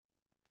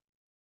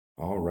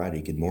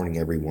Alrighty, good morning,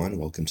 everyone.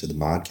 Welcome to the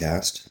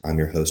Modcast. I'm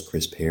your host,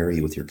 Chris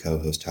Perry, with your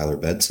co-host, Tyler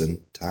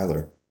Bedson.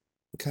 Tyler,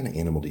 what kind of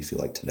animal do you feel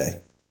like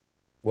today?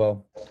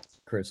 Well,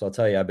 Chris, I'll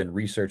tell you, I've been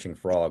researching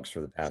frogs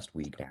for the past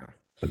week now,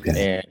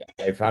 Okay. and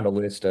I found a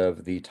list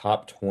of the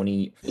top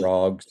 20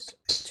 frogs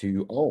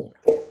to own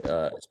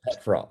as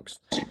pet frogs.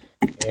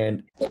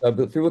 And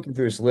but through looking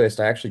through this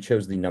list, I actually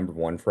chose the number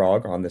one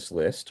frog on this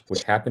list,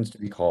 which happens to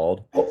be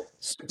called,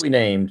 simply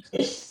named,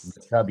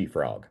 the chubby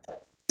frog.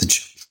 The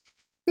ch-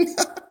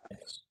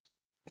 Yes.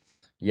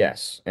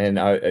 Yes, and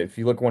if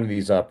you look one of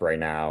these up right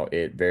now,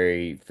 it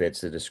very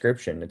fits the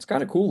description. It's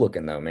kind of cool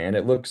looking though, man.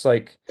 It looks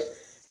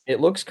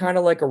kind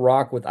of like a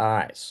rock with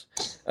eyes.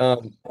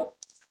 Um, Let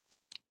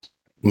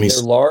me.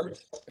 They're large,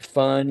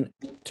 fun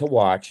to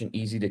watch, and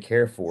easy to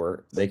care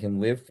for. They can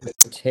live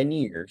for 10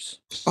 years.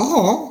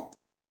 Oh,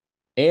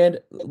 And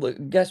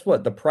look, guess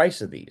what? The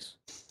price of these,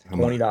 how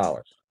much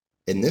 $20.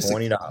 in this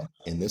 $20.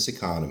 in this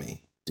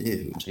economy,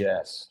 dude?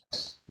 Yes.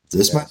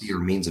 This might be your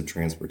Yes. means of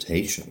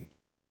transportation.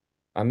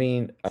 I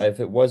mean, if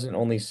it wasn't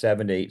only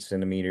 7 to 8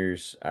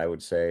 centimeters, I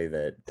would say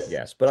that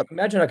yes. But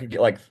imagine I could get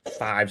like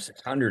five,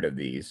 600 of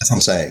these. That's what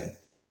I'm saying.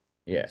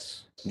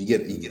 Yes. You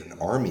get an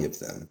army of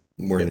them.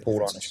 We're in a Get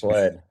pulled different on a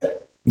situation.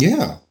 sled.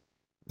 Yeah,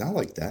 I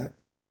like that.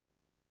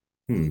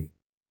 Hmm.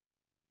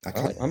 I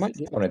kind I might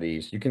get one of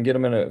these. You can get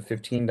them in a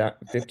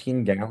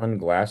 15 gallon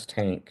glass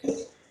tank, and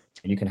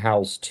you can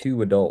house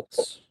two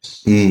adults.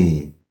 of.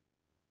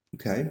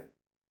 Okay.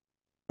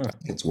 I Huh.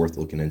 think it's worth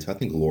looking into. I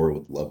think Laura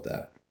would love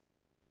that.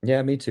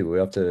 Yeah, me too. We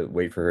have to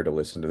wait for her to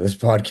listen to this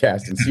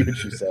podcast and see what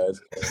she says.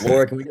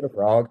 Laura, can we get a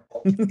frog?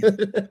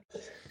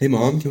 Hey,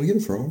 Mom, can we get a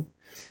frog?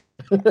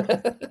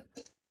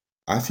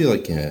 I feel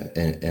like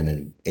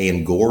an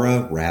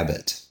Angora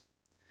rabbit.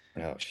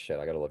 Oh shit,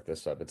 I gotta look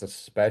this up. It's a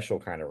special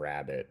kind of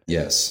rabbit.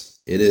 Yes,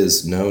 it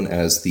is known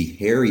as the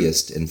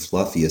hairiest and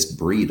fluffiest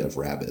breed of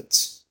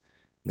rabbits.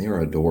 They are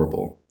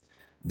adorable.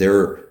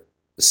 They're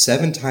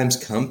 7 times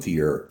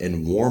comfier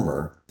and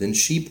warmer than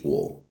sheep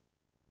wool.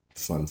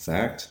 Fun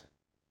fact.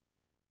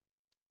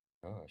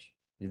 Gosh,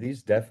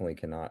 these definitely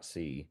cannot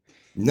see.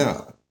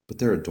 No, but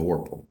they're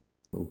adorable.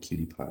 Little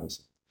cutie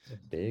pies. A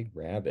big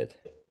rabbit.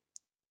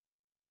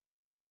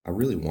 I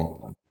really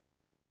want one.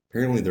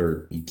 Apparently,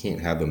 you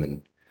can't have them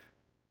in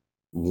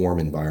warm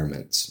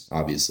environments,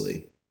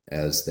 obviously,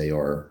 as they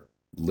are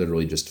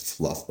literally just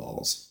fluff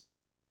balls.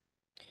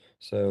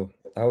 So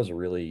I was a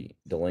really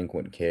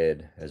delinquent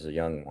kid as a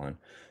young one.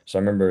 So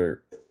I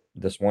remember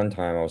this one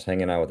time I was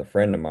hanging out with a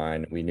friend of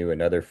mine. We knew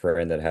another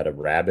friend that had a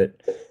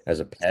rabbit as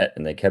a pet,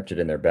 and they kept it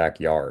in their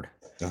backyard.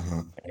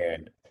 Uh-huh.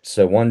 And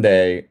so one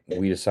day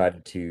we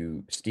decided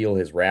to steal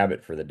his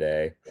rabbit for the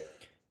day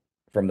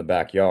from the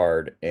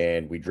backyard,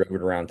 and we drove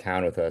it around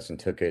town with us and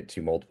took it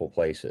to multiple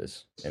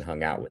places and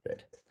hung out with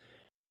it.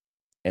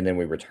 And then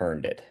we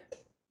returned it.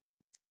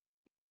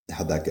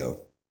 How'd that go?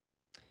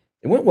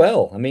 It went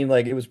well. I mean,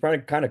 like it was probably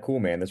kind of cool,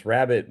 man. This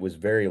rabbit was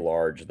very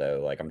large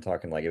though. Like I'm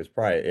talking like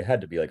it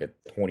had to be like a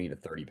 20 to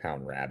 30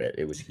 pound rabbit.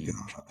 It was huge.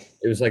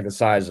 It was like the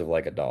size of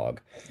like a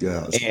dog.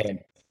 Yes. And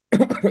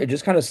it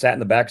just kind of sat in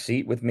the back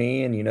seat with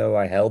me, and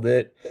I held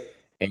it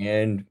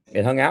and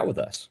it hung out with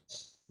us.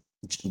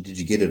 Did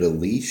you get it a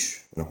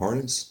leash and a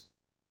harness?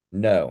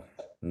 No,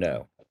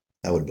 no.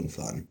 That would have been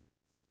fun.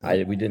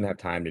 We didn't have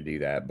time to do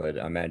that, but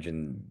I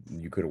imagine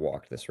you could have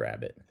walked this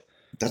rabbit.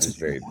 It That's was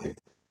what you very want. big.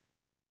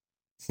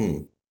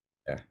 Hmm.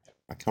 Yeah.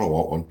 I kind of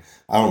want one.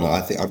 I don't know.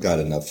 I think I've got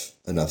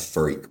enough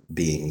furry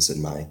beings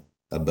in my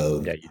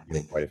abode. Yeah, you I do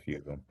think, quite a few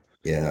of them.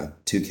 yeah,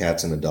 two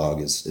cats and a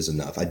dog is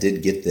enough. I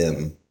did get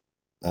them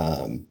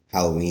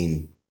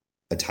Halloween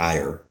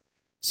attire.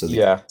 So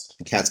Yeah.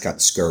 the cat's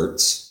got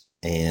skirts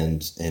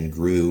and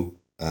Gru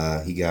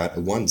he got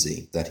a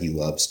onesie that he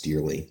loves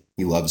dearly.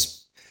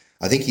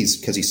 I think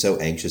because he's so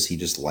anxious, he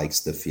just likes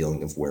the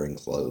feeling of wearing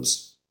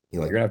clothes. He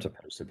You're like gonna have to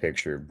post a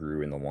picture of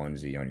Brew in the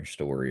onesie on your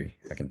story.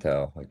 I can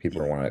tell. Like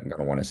people are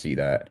gonna want to see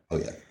that. oh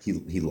yeah,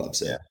 he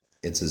loves Yeah. it.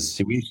 It's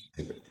See, his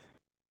favorite.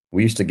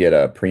 we used to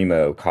get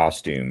Primo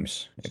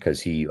costumes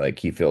because he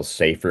feels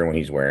safer when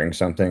he's wearing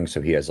something.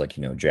 So he has like,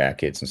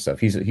 jackets and stuff.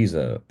 He's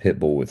a pit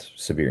bull with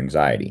severe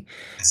anxiety.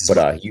 This is But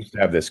what he used to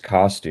have this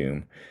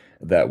costume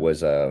that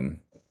was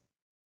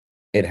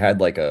it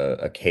had like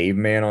a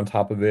caveman on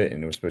top of it,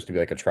 and it was supposed to be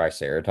like a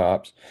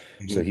triceratops.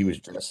 So he was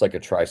dressed like a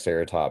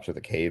triceratops with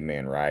a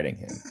caveman riding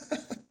him.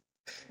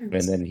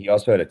 And then he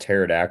also had a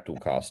pterodactyl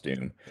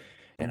costume.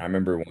 And I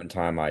remember one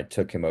time I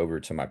took him over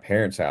to my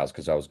parents' house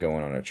because I was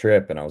going on a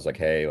trip, and I was like,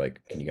 hey,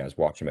 like, can you guys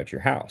watch him at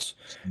your house?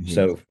 Mhm.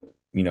 So,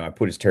 I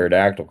put his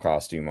pterodactyl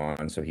costume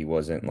on so he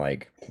wasn't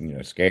like,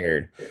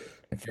 scared.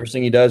 And first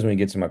thing he does when he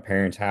gets to my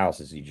parents'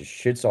 house is he just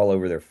shits all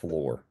over their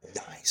floor.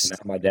 So Nice. now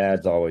my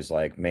dad's always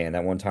like, man,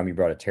 that one time you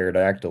brought a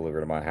pterodactyl over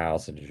to my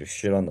house and it just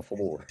shit on the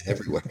floor.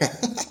 Everywhere.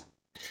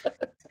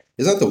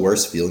 Isn't that the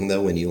worst feeling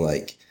though when you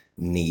like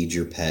need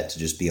your pet to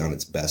just be on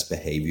its best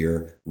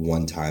behavior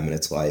one time in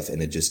its life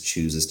and it just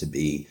chooses to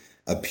be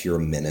a pure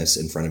menace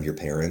in front of your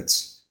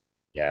parents?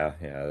 Yeah,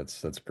 yeah,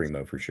 that's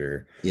primo for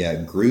sure. Yeah,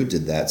 Gru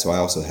did that. So I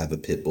also have a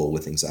pit bull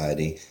with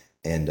anxiety.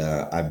 and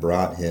I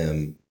brought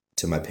him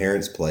to my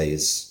parents'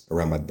 place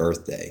around my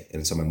birthday.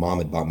 And so my mom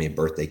had bought me a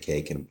birthday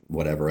cake and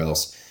whatever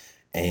else.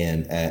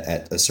 And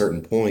at a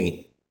certain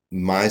point,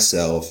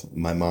 myself,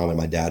 my mom, and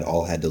my dad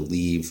all had to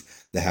leave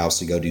the house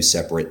to go do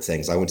separate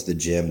things. I went to the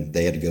gym,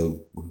 they had to go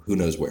who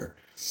knows where.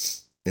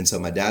 And so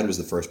my dad was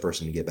the first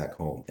person to get back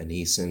home, and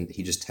he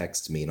just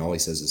texts me, and all he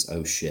says is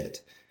 "oh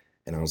shit,"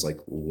 and I was like,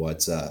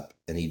 "what's up?"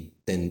 And he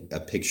then a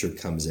picture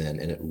comes in,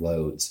 and it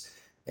loads,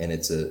 and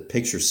it's a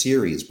picture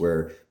series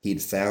where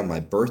he'd found my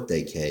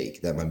birthday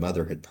cake that my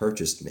mother had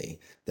purchased me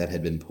that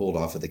had been pulled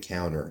off of the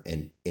counter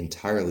and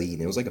entirely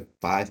eaten. It was like a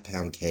 5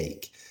 pound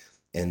cake,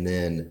 and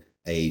then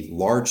a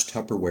large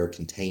Tupperware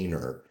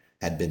container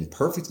had been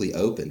perfectly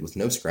opened with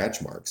no scratch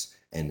marks,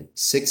 and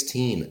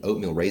 16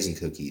 oatmeal raisin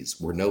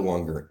cookies were no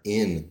longer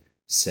in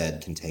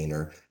said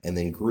container. And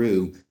then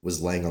Gru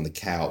was laying on the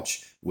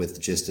couch with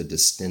just a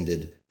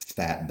distended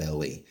fat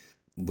belly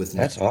with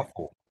no. That's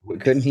awful.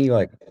 Couldn't he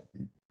like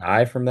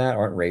die from that?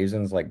 Aren't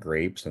raisins like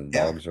grapes and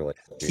Yeah, dogs are like,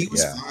 he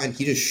was yeah. fine.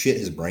 He just shit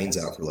his brains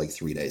out for like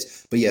 3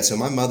 days. But yeah, so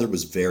my mother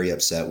was very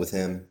upset with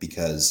him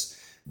because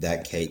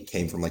that cake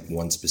came from like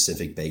one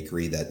specific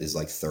bakery that is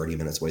like 30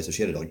 minutes away. So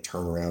she had to like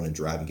turn around and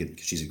drive and get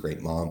because she's a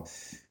great mom.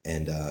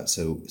 And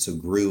so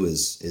Gru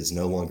is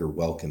no longer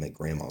welcome at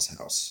grandma's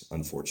house,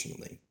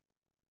 unfortunately.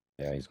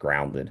 Yeah, he's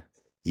grounded.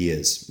 He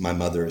is. My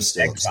mother is He's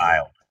still upset.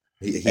 exiled.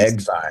 He's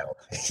Exiled.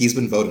 he's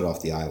been voted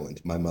off the island.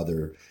 My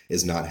mother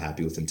is not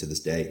happy with him to this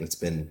day, and it's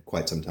been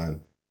quite some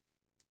time.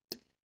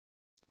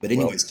 But Well,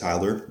 anyways,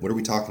 Tyler, what are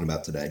we talking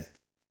about today?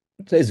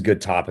 today's a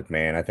good topic,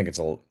 man. I think it's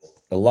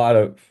a lot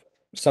of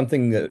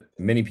something that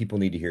many people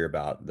need to hear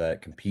about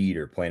that compete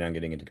or plan on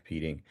getting into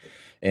competing.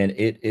 And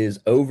it is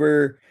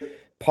over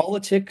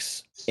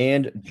politics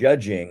and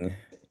judging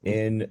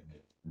in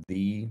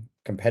the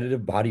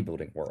competitive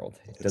bodybuilding world.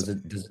 It's Does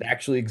it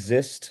actually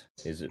exist?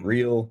 Is it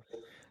real?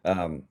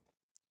 Um,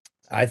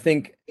 I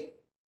think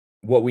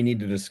what we need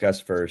to discuss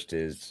first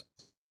is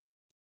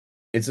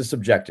it's a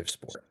subjective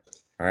sport.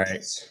 All right.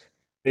 yes.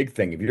 Big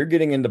thing. If you're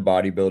getting into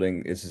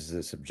bodybuilding, this is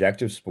a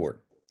subjective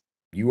sport.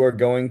 You are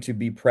going to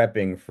be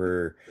prepping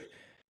for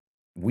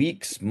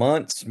weeks,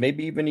 months,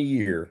 maybe even a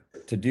year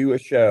to do a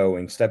show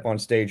and step on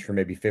stage for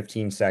maybe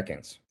 15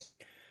 seconds.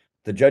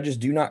 The judges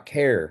do not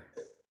care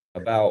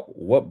about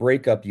what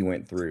breakup you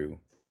went through,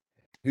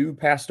 who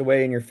passed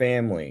away in your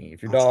family,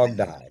 if your dog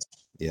died.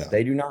 Yeah.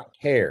 They do not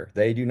care.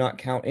 They do not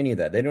count any of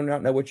that. They do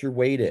not know what your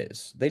weight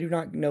is. They do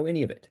not know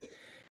any of it.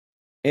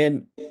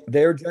 And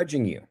they're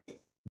judging you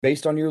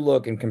based on your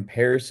look in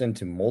comparison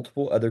to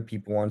multiple other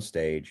people on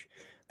stage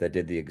that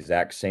did the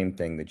exact same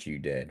thing that you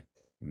did,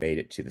 made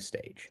it to the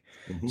stage.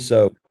 Hmm.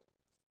 So,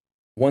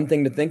 one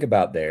thing to think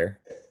about there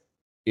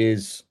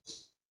is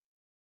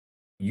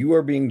you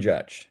are being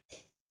judged.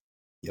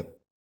 Yep.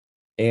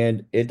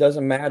 And it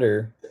doesn't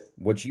matter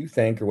what you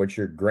think or what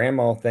your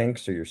grandma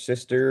thinks or your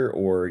sister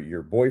or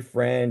your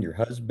boyfriend, your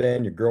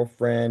husband, your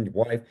girlfriend, your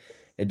wife.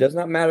 It does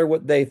not matter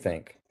what they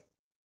think.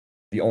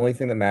 The only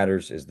thing that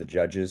matters is the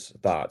judge's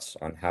thoughts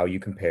on how you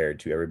compared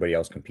to everybody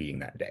else competing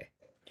that day.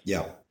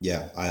 Yeah.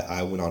 Yeah.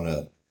 I went on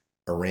a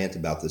rant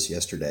about this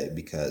yesterday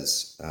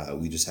because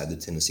we just had the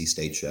Tennessee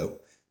State show,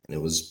 and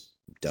it was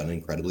done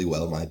incredibly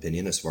well, in my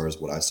opinion, as far as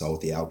what I saw with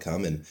the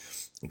outcome. And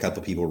a couple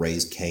of people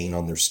raised Cain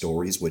on their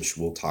stories, which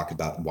we'll talk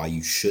about why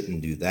you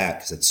shouldn't do that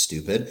because it's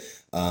stupid.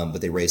 But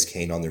they raised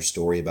Cain on their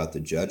story about the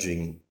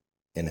judging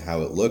and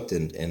how it looked.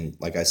 And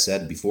like I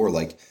said before,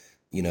 like,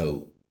 you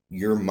know,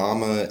 your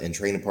mama and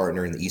training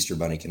partner and the Easter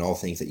Bunny can all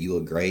think that you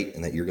look great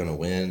and that you're going to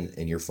win,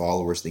 and your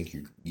followers think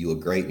you look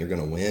great and you're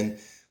going to win.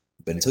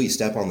 But until you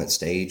step on that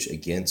stage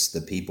against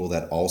the people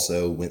that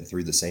also went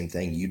through the same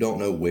thing, you don't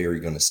know where you're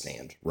going to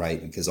stand,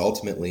 right? Because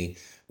ultimately,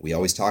 we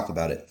always talk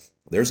about it.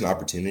 There's an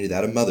opportunity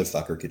that a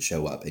motherfucker could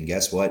show up, and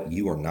guess what?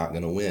 You are not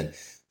going to win.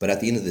 But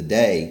at the end of the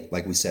day,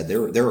 like we said,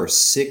 there are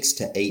 6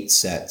 to 8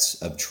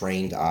 sets of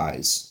trained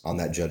eyes on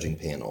that judging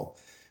panel.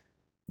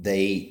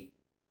 They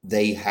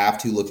they have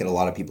to look at a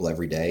lot of people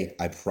every day.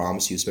 I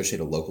promise you, especially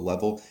at a local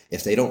level,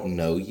 if they don't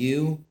know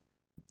you,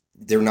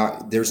 they're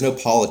not there's no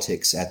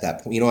politics at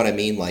that point. You know what I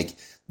mean? Like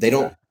they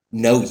don't Yeah.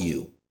 know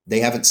you. They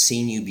haven't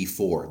seen you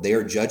before. They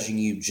are judging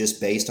you just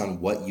based on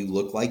what you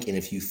look like and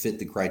if you fit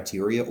the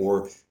criteria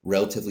or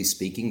relatively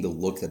speaking the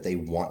look that they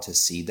want to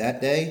see that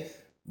day.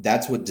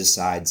 That's what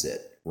decides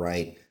it,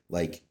 right?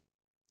 Like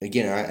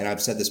again, and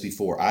I've said this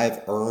before,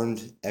 I've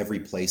earned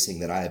every placing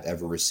that I have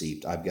ever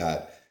received. I've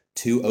got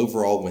 2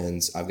 overall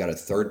wins, I've got a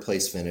third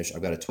place finish,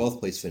 I've got a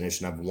 12th place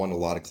finish, and I've won a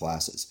lot of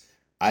classes.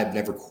 I've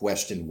never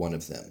questioned one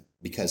of them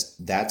because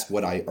that's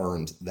what I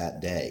earned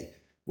that day.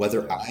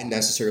 Whether Yeah. I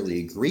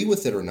necessarily agree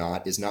with it or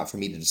not is not for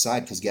me to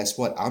decide because guess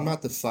what? I'm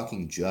not the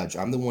fucking judge.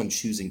 I'm the one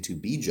choosing to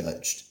be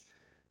judged.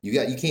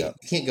 Yeah. You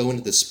can't go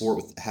into this sport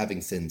with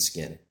having thin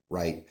skin,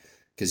 right?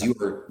 Because you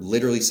are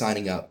literally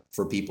signing up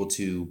for people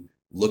to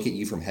look at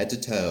you from head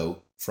to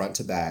toe, front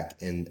to back,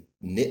 and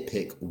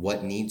nitpick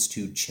what needs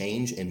to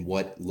change and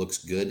what looks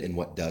good and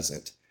what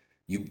doesn't.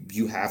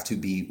 You have to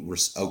be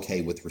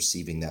okay with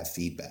receiving that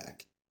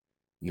feedback,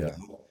 you Yeah.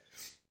 know?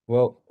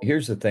 Well,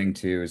 here's the thing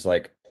too, is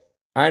like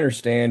I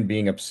understand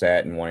being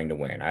upset and wanting to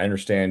win. I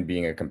understand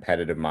being a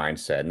competitive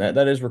mindset, and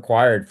that is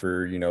required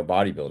for,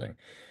 bodybuilding.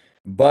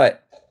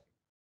 But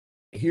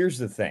here's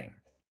the thing.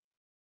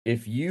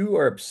 If you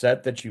are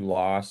upset that you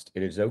lost,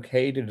 it is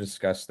okay to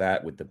discuss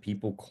that with the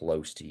people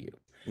close to you.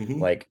 Hmm.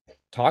 Like,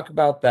 talk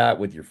about that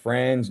with your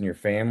friends and your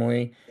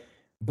family,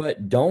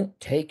 but don't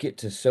take it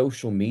to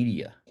social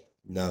media.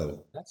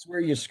 No. That's where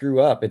you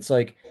screw up. It's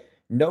like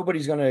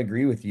nobody's going to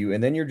agree with you.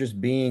 And then you're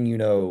just being,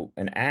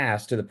 an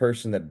ass to the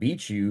person that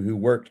beat you who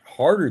worked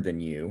harder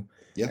than you.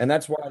 Yeah. And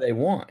that's why they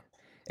won.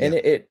 And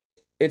Yeah.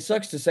 it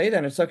sucks to say that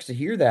and it sucks to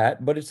hear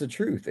that, but it's the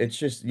truth. It's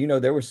just,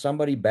 there was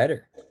somebody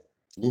better.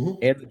 Hmm.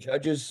 And the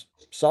judges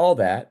saw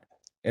that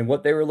and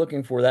what they were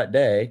looking for that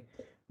day,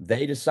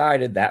 they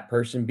decided that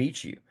person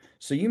beat you.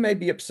 So you may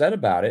be upset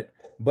about it,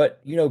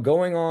 but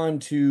going on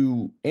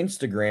to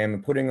Instagram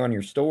and putting on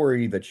your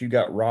story that you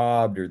got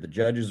robbed or the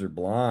judges are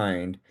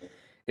blind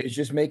is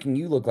just making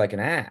you look like an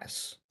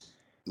ass.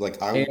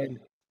 Like I And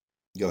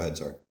go ahead,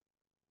 sorry.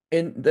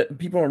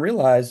 people don't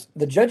realize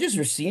the judges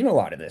are seeing a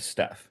lot of this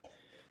stuff.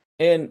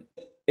 And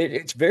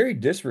it's very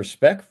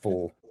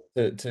disrespectful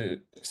to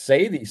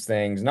say these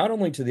things, not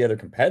only to the other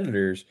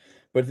competitors,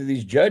 but to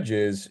these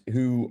judges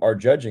who are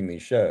judging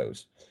these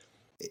shows.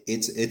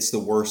 It's the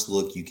worst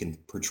look you can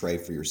portray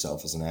for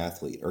yourself as an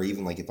athlete, or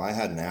even like if I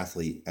had an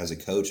athlete as a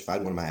coach, if I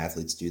had one of my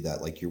athletes do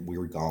that, like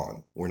we're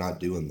gone, we're not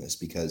doing this,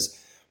 because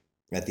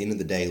at the end of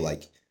the day,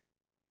 like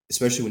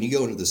especially when you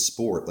go into the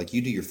sport, like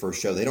you do your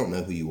first show, they don't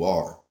know who you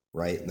are,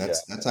 right? And Yeah.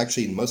 that's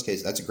actually in most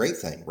cases that's a great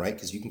thing, right?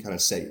 Because you can kind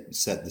of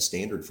set the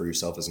standard for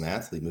yourself as an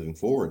athlete moving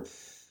forward.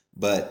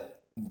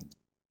 But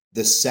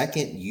the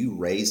second you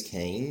raise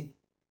Cain,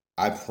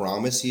 I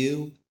promise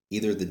you,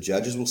 either the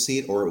judges will see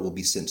it or it will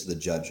be sent to the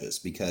judges,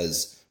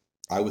 because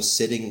I was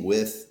sitting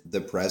with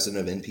the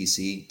president of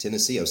NPC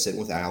Tennessee. I was sitting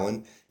with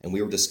Alan and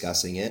we were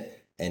discussing it.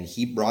 And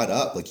he brought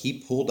up, like,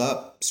 he pulled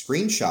up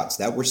screenshots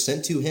that were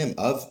sent to him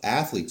of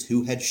athletes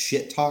who had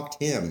shit talked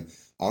him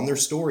on their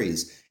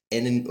stories.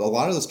 And in a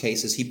lot of those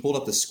cases, he pulled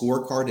up the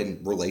scorecard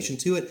in relation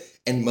to it.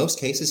 In most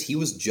cases, he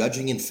was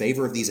judging in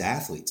favor of these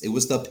athletes. It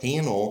was the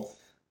panel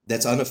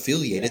that's Yeah.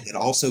 unaffiliated that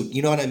also,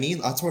 you know what I mean?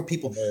 That's where And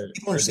people they're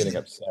getting understand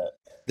upset.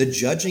 the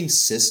judging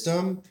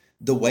system,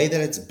 the way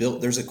that it's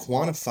built, there's a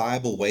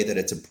quantifiable way that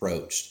it's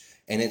approached.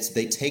 And it's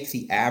they take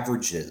the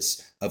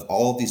averages of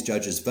all of these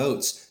judges'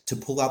 votes to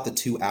pull out the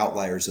two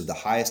outliers of the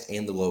highest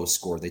and the lowest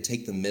score. They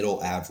take the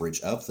middle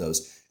average of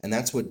those, and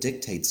that's what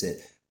dictates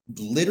it,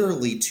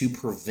 literally to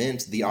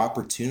prevent the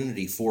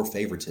opportunity for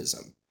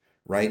favoritism.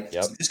 Right? So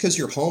Yep. just because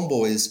you're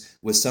homeboys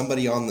with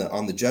somebody on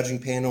the judging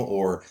panel,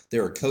 or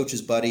they're a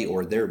coach's buddy,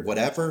 or they're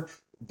whatever,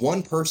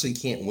 one person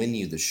can't win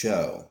you the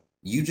show.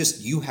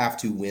 You have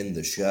to win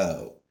the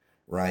show,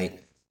 right?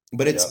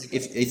 But it's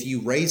Yep. if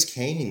you raise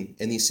Cain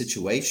in these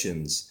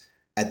situations,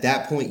 at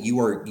that point you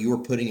are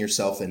putting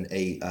yourself in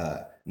a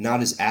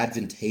not as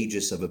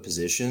advantageous of a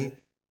position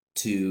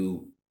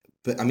to.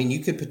 But I mean, you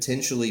could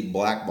potentially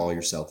blackball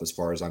yourself as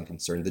far as I'm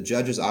concerned. The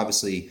judges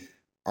obviously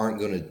aren't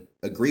going to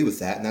agree with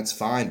that, and that's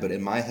fine. But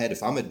in my head,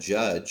 if I'm a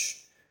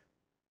judge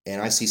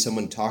and I see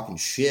someone talking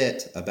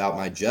shit about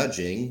my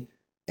judging,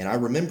 and I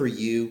remember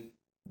you,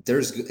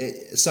 there's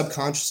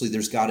subconsciously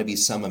there's got to be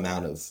some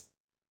amount of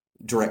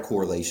direct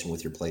correlation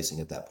with your placing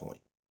at that point.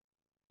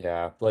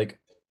 Yeah, like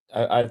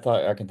I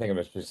thought I can think of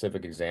a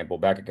specific example.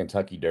 Back at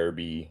Kentucky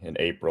Derby in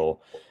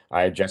April,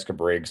 I had Jessica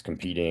Briggs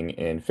competing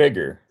in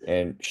figure,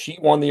 and she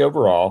won the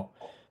overall.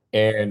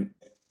 And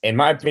in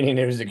my opinion,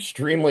 it was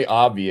extremely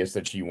obvious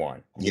that she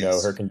won. Her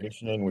Yes.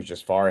 conditioning was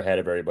just far ahead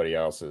of everybody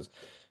else's.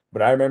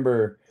 But I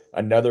remember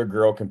another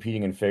girl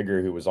competing in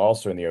figure who was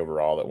also in the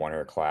overall that won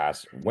her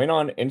class went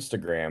on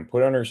Instagram,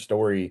 put on her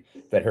story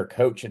that her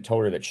coach had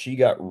told her that she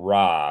got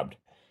robbed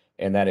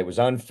and that it was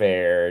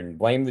unfair and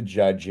blamed the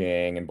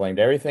judging and blamed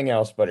everything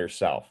else but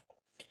herself.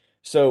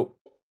 So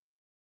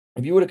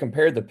if you would have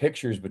compared the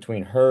pictures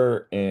between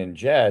her and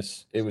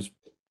Jess, it was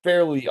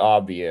fairly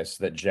obvious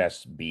that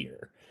Jess beat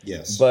her.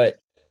 Yes. But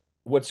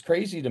what's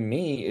crazy to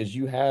me is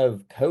you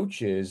have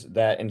coaches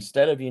that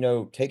instead of,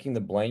 taking the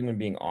blame and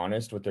being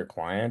honest with their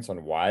clients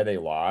on why they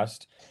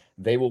lost,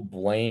 they will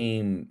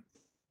blame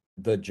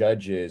the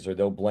judges or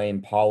they'll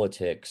blame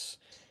politics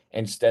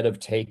instead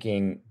of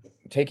taking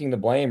the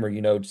blame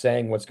or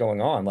saying what's going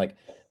on. Like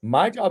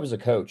my job as a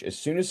coach, as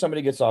soon as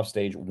somebody gets off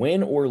stage,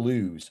 win or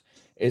lose,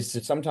 is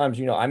to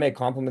sometimes I may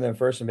compliment them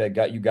first and be like,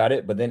 "Got you got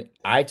it," but then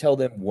I tell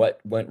them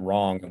what went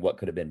wrong and what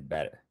could have been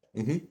better.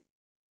 Hmm.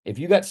 If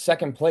you got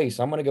second place,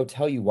 I'm going to go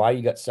tell you why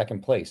you got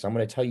second place. I'm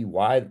going to tell you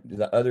why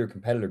the other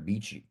competitor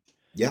beat you.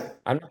 Yeah.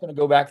 I'm not going to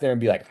go back there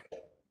and be like,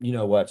 you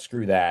know what,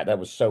 screw that. That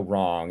was so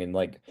wrong. And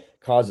like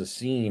cause a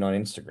scene on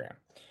Instagram.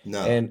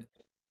 No. And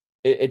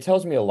it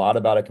tells me a lot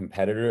about a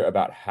competitor,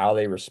 about how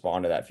they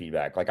respond to that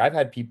feedback. Like I've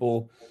had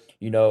people,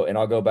 and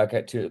I'll go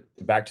back to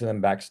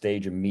them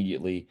backstage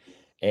immediately.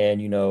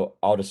 And,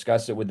 I'll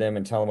discuss it with them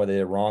and tell them whether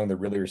they're wrong. They're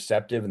really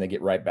receptive and they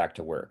get right back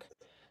to work.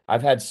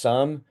 I've had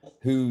some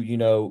who,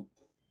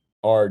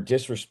 are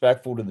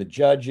disrespectful to the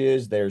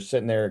judges. They're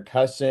sitting there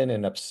cussing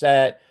and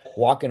upset,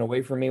 walking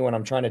away from me when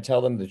I'm trying to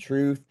tell them the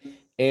truth.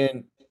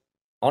 And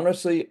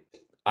honestly,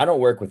 I don't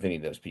work with any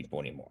of those people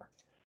anymore.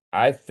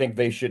 I think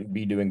they shouldn't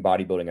be doing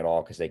bodybuilding at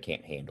all because they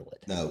can't handle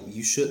it. No,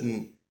 you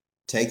shouldn't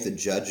take the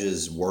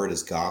judge's word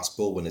as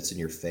gospel when it's in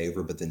your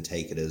favor, but then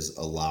take it as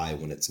a lie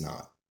when it's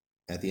not.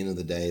 At the end of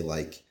the day,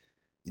 like,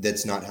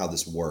 that's not how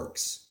this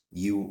works.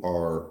 You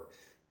are,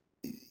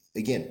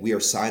 again, we are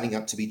signing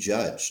up to be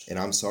judged. And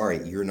I'm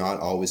sorry, you're not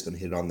always going to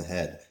hit it on the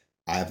head.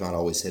 I have not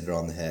always hit it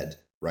on the head,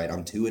 right?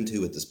 I'm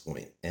 2-2 at this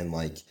point, and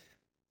like,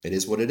 it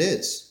is what it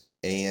is.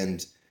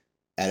 And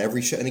at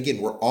every show, and again,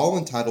 we're all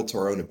entitled to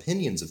our own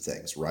opinions of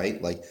things,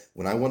 right? Like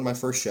when I won my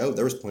first show,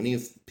 there was plenty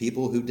of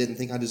people who didn't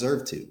think I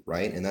deserved to,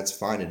 right? And that's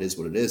fine. It is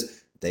what it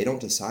is. They don't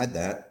decide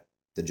that.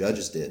 The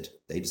judges did.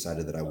 They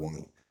decided that I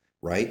won,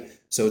 right?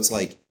 So it's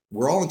like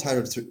we're all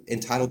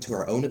entitled to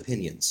our own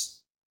opinions,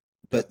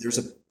 but there's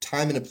a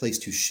time and a place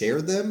to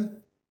share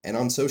them. And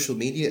on social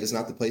media is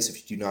not the place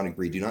if you do not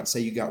agree. Do not say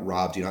you got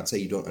robbed. Do not say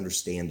you don't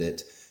understand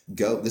it.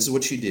 Go. This is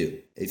what you do.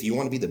 If you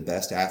want to be the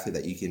best athlete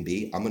that you can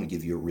be, I'm going to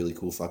give you a really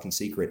cool fucking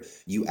secret.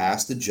 You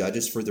ask the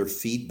judges for their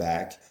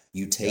feedback,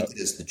 you take Yep. it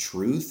as the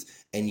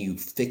truth, and you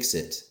fix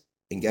it.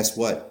 And guess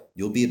what?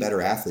 You'll be a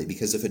better athlete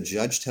because if a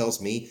judge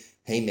tells me,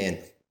 hey man,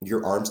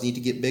 your arms need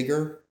to get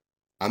bigger,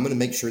 I'm going to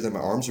make sure that my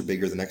arms are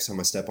bigger the next time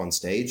I step on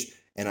stage.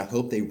 And I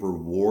hope they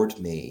reward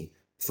me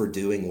for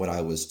doing what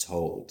I was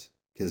told.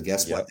 Because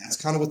guess what? Yep.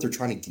 That's kind of what they're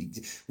trying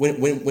to.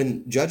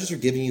 When judges are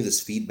giving you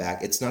this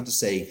feedback, it's not to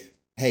say,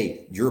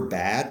 "Hey, you're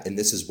bad," and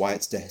this is why.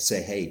 It's to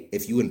say, "Hey,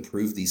 if you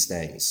improve these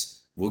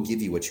things, we'll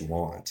give you what you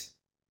want."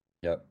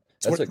 Yep.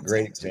 That's what That's it a comes great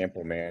down to.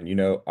 example,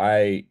 man.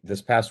 I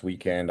this past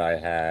weekend I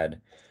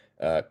had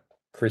uh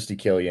Christy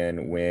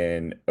Killian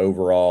win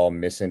overall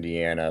Miss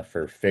Indiana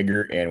for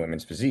figure and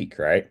women's physique,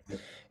 right?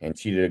 And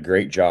she did a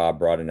great job,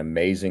 brought an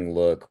amazing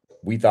look.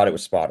 We thought it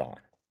was spot on.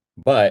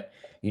 But,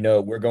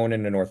 we're going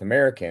into North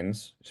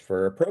Americans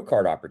for a pro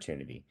card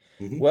opportunity.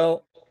 Hmm.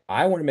 Well,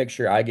 I want to make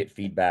sure I get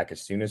feedback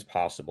as soon as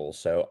possible.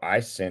 So I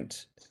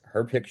sent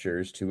her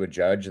pictures to a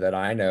judge that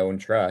I know and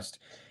trust.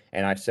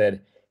 And I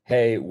said,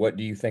 hey, what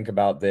do you think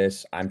about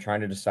this? I'm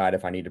trying to decide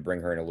if I need to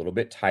bring her in a little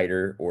bit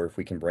tighter or if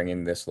we can bring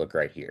in this look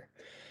right here.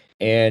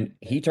 And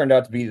he turned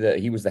out to be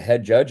he was the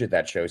head judge at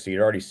that show. So he'd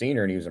already seen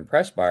her and he was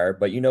impressed by her.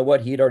 But you know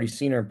what? He had already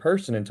seen her in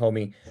person and told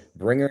me,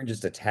 bring her in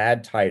just a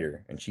tad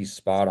tighter. And she's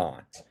spot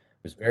on.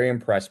 Was very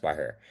impressed by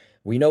her.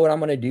 We know what I'm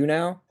going to do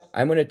now?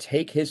 I'm going to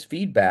take his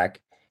feedback,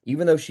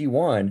 even though she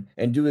won,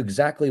 and do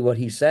exactly what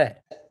he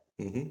said.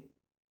 Hmm.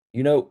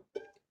 You know,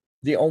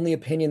 the only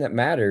opinion that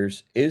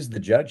matters is the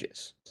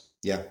judges.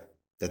 Yeah,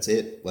 that's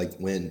it. Like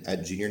when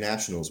at junior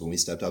nationals, when we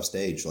stepped off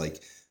stage,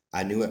 like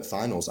I knew at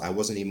finals I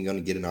wasn't even going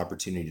to get an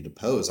opportunity to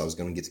pose. I was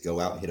going to get to go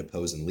out, hit a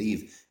pose, and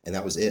leave, and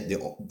that was it.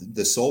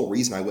 The sole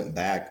reason I went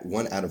back,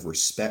 one out of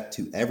respect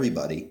to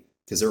everybody,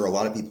 because there were a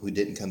lot of people who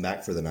didn't come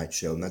back for the night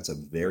show, and that's a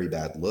very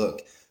bad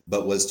look,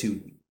 but was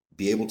to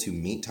be able to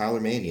meet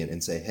Tyler Mannion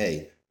and say,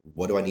 hey,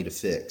 what do I need to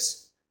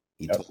fix?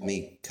 He Yep. told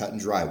me cut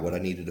and dry what I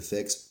needed to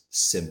fix.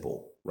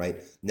 Simple, right?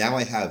 Now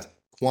I have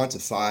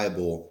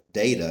quantifiable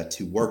data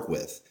to work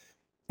with.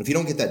 If you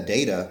don't get that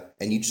data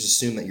and you just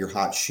assume that you're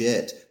hot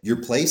shit, your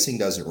placing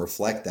doesn't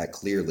reflect that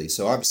clearly.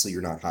 So obviously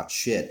you're not hot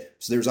shit.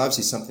 So there's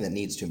obviously something that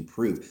needs to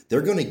improve.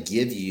 They're going to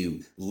give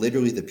you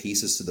literally the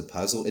pieces to the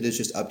puzzle. It is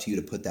just up to you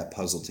to put that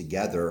puzzle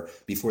together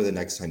before the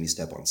next time you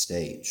step on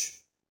stage.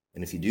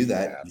 And if you do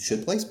that, Yeah. you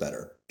should place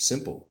better.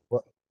 Simple.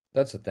 Well,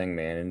 that's the thing,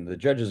 man. And the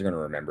judges are going to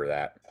remember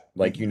that.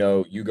 Like,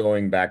 Mhm. you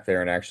going back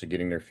there and actually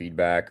getting their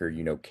feedback or,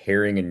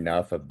 caring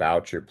enough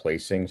about your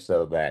placing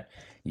so that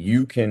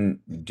you can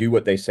do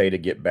what they say to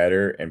get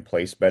better and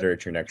place better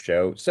at your next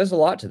show says a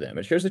lot to them.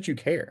 It shows that you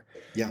care.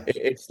 Yeah.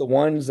 It's the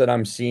ones that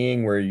I'm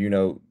seeing where,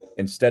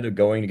 instead of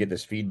going to get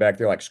this feedback,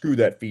 they're like, screw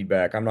that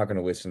feedback. I'm not going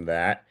to listen to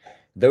that.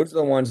 Those are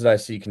the ones that I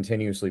see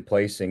continuously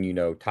placing,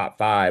 top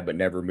five, but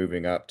never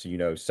moving up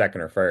to, second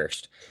or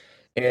first.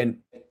 And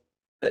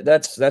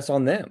that's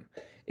on them.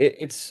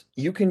 It's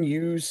you can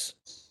use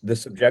the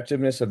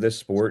subjectiveness of this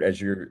sport as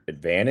your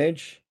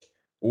advantage,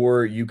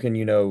 or you can,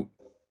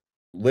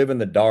 live in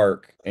the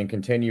dark and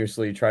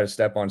continuously try to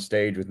step on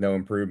stage with no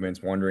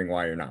improvements, wondering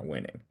why you're not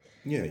winning.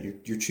 Yeah,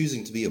 you're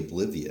choosing to be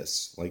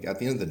oblivious. Like at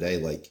the end of the day,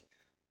 like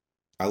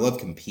I love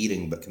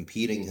competing, but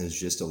competing has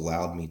just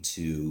allowed me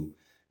to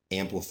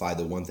amplify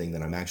the one thing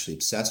that I'm actually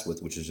obsessed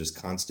with, which is just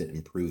constant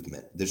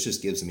improvement. This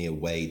just gives me a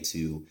way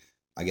to,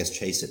 I guess,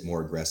 chase it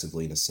more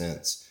aggressively in a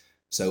sense.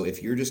 So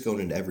if you're just going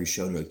into every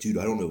show and you're like, dude,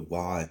 I don't know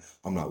why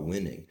I'm not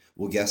winning.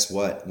 Well, guess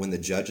what? When the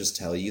judges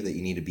tell you that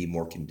you need to be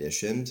more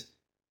conditioned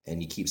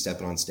and you keep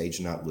stepping on stage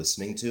and not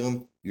listening to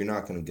them, you're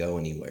not going to go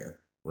anywhere,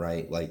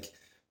 right? Like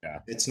Yeah.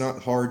 it's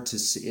not hard to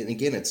see, and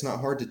again, it's not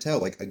hard to tell.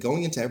 Like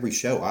going into every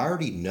show, I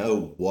already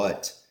know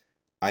what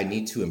I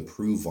need to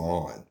improve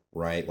on,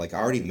 right? Like I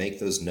already make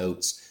those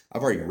notes.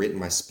 I've already written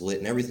my split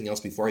and everything else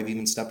before I've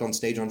even stepped on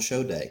stage on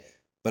show day.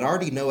 But I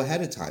already know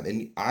ahead of time.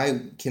 And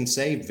I can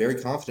say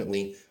very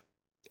confidently,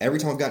 every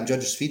time I've gotten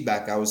judges'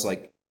 feedback, I was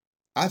like,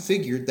 I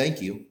figured,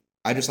 thank you.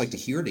 I just like to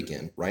hear it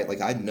again, right?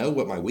 Like I know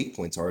what my weak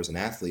points are as an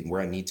athlete and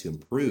where I need to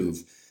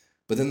improve.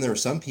 But then there are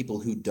some people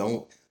who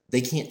don't,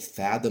 they can't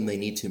fathom they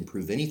need to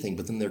improve anything,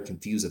 but then they're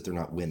confused that they're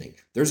not winning.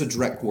 There's a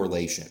direct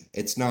correlation.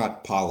 It's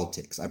not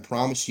politics. I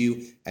promise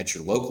you, at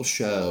your local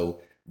show,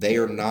 they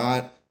are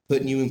not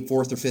putting you in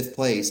fourth or fifth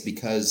place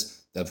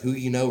because of who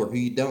you know or who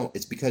you don't.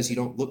 It's because you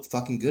don't look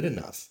fucking good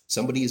enough.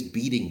 Somebody is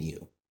beating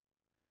you,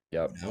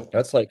 Yep. you know?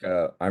 That's like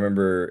I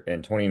remember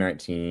in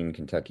 2019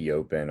 Kentucky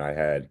Open, I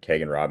had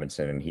Kagan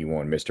Robinson and he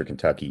won Mr.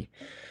 Kentucky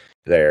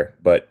there.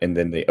 But and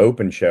then the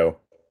Open show,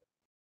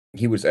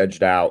 he was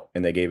edged out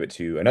and they gave it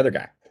to another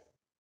guy.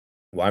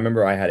 Well, I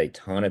remember I had a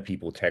ton of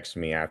people text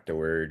me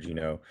afterwards,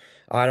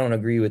 I don't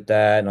agree with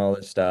that and all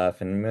this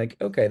stuff. And I'm like,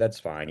 okay, that's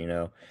fine.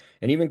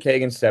 And even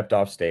Kagan stepped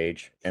off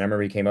stage and I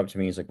remember he came up to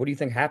me, he's like, what do you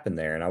think happened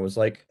there? And I was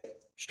like,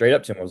 straight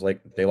up to him, I was like,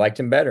 they liked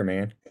him better,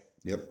 man.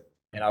 Yep.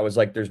 And I was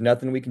like, there's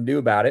nothing we can do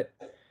about it.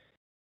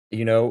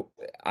 you know,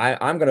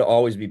 I'm gonna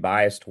always be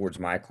biased towards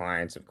my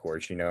clients, of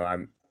course.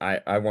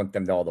 I want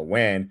them to all to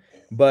win,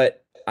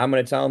 but I'm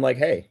gonna tell them like,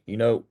 hey,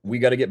 we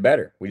got to get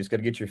better. We just got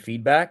to get your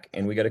feedback,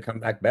 and we got to come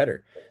back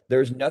better.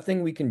 There's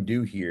nothing we can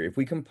do here. If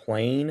we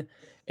complain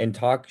and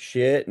talk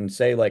shit and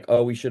say like,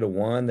 oh, we should have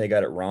won, they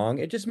got it wrong,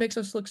 it just makes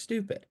us look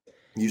stupid.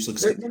 You just look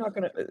We're stupid. not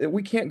gonna,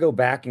 we can't go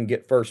back and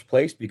get first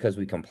place because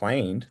we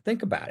complained.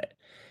 Think about it.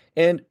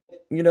 And,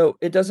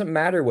 it doesn't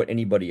matter what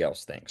anybody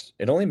else thinks.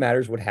 It only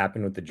matters what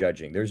happened with the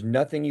judging. There's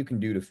nothing you can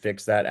do to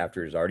fix that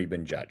after it's already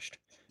been judged.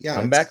 Yeah,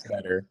 Come back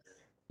better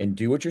and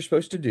do what you're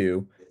supposed to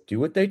do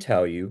what they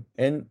tell you,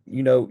 and,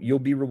 you'll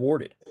be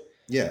rewarded.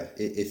 yeah.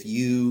 If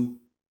you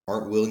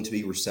aren't willing to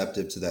be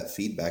receptive to that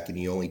feedback and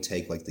you only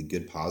take like the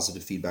good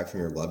positive feedback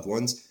from your loved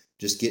ones,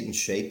 just get in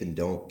shape and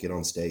don't get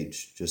on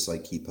stage. Just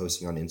like keep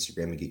posting on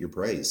Instagram and get your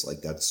praise. Like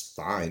that's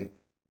fine.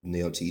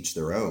 And, to each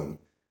their own.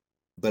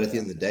 But at the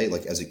Yeah. end of the day,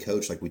 like as a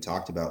coach, like we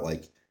talked about,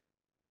 like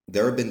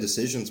there have been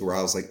decisions where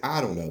I was like, I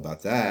don't know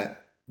about that.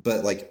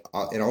 But like,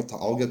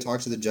 I'll go talk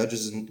to the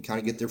judges and kind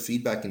of get their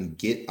feedback and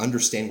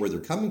understand where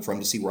they're coming from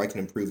to see where I can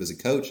improve as a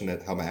coach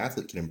and how my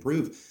athlete can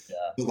improve. Yeah.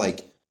 But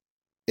like,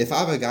 if I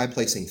have a guy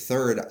placing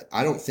third,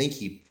 I don't think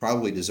he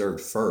probably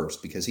deserved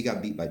first because he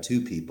got beat by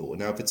two people.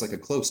 Now, if it's like a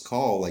close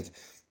call, like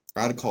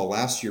I had a call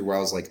last year where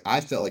I was like,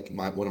 I felt like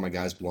one of my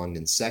guys belonged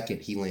in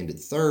second. He landed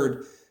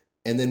third.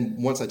 And then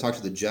once I talked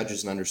to the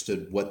judges and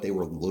understood what they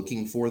were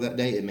looking for that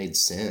day, it made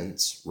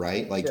sense,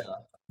 right? Like, Yeah.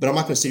 but I'm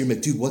not going to sit here and be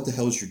like, dude, what the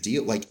hell is your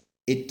deal? Like,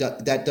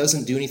 that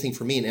doesn't do anything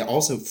for me, and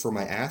also for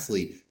my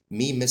athlete,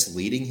 me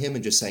misleading him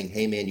and just saying,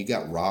 hey man, you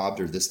got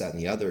robbed or this, that,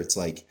 and the other. It's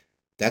like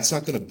that's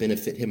not going to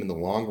benefit him in the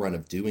long run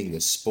of doing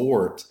this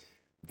sport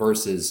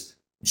versus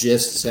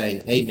just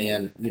saying, hey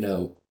man,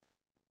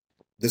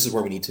 this is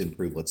where we need to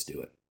improve. Let's do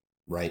it,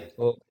 right?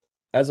 Well,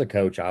 as a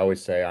coach, I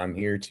always say I'm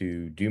here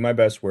to do my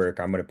best work.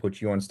 I'm going to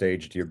put you on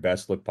stage to your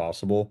best look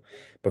possible.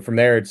 But from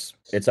there, it's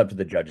up to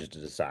the judges to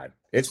decide.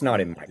 It's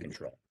not in my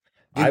control.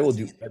 I Dude, will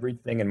do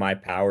everything in my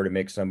power to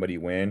make somebody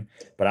win,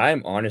 but I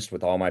am honest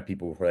with all my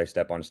people before they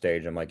step on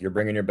stage. I'm like, you're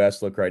bringing your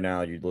best look right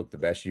now. You look the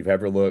best you've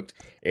ever looked.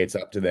 It's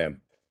up to them.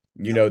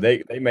 yep.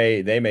 They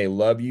may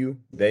love you.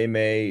 They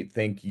may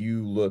think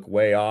you look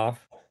way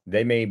off.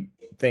 They may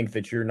think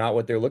that you're not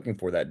what they're looking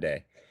for that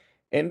day.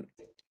 And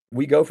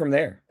we go from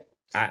there.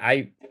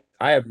 I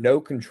I have no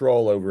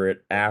control over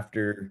it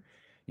after,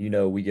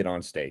 we get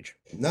on stage.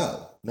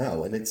 No,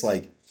 no. And it's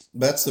like,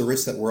 that's the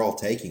risk that we're all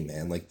taking,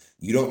 man. Like,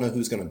 you don't know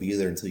who's going to be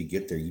there until you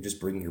get there. You just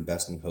bring your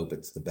best and hope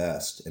it's the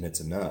best and it's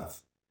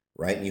enough,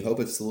 right? And you hope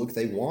it's the look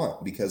they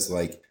want because,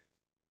 like,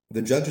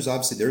 the judges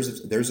obviously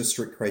there's a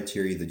strict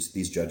criteria that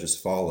these judges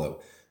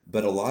follow,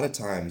 but a lot of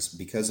times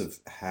because of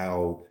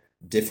how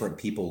different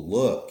people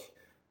look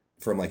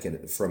from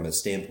from a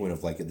standpoint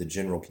of like the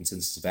general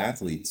consensus of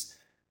athletes,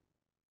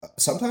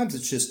 sometimes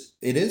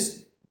it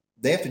is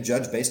they have to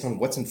judge based on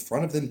what's in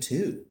front of them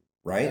too,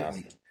 right? Yeah.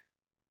 Like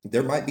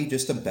there might be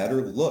just a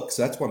better look.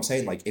 So that's what I'm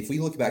saying. Like if we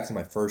look back to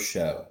my first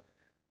show,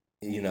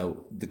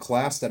 the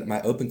class that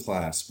my open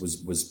class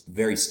was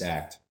very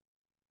stacked.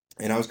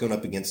 And I was going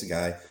up against a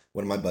guy,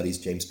 one of my buddies,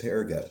 James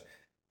Perigo.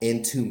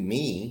 And to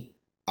me,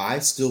 I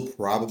still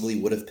probably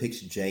would have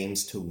picked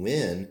James to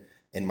win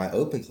in my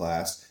open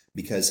class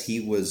because he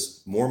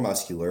was more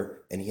muscular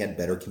and he had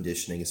better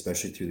conditioning,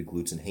 especially through the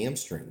glutes and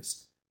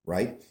hamstrings,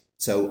 right?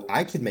 So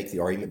I could make the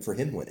argument for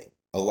him winning.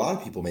 A lot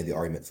of people made the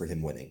argument for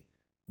him winning,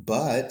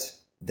 but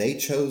they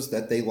chose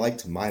that they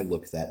liked my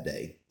look that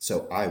day.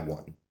 So I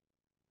won.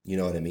 You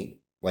know what I mean?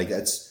 Like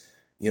that's,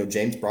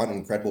 James brought an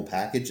incredible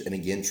package. And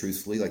again,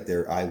 truthfully, like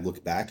I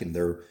look back and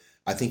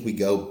I think we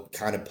go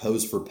kind of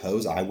pose for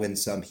pose. I win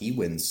some, he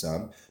wins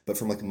some. But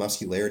from like a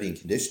muscularity and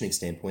conditioning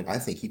standpoint, I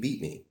think he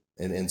beat me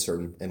in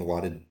a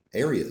lot of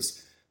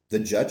areas. The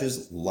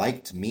judges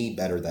liked me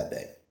better that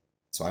day.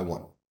 So I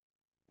won.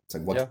 It's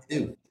like, what Yeah. can you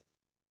do? You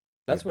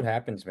That's what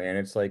happens, man.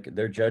 It's like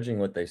they're judging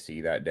what they see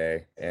that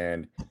day.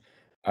 And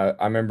I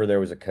remember there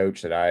was a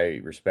coach that I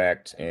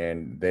respect,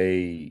 and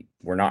they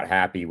were not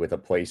happy with a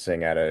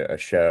placing at a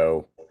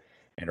show.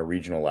 and a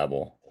regional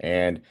level.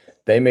 And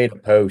they made a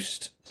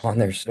post on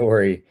their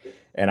story,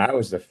 and I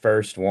was the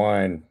first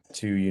one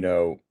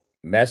to,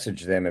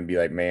 message them and be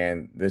like,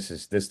 man,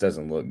 this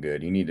doesn't look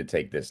good. You need to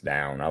take this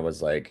down. I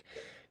was like,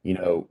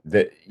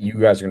 that you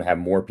guys are going to have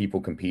more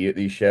people compete at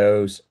these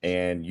shows,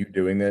 and you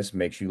doing this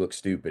makes you look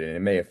stupid, and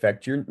it may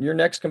affect your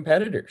next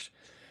competitors.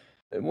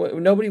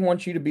 Nobody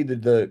wants you to be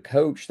the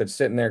coach that's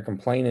sitting there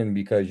complaining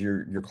because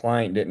your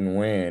client didn't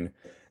win,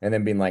 and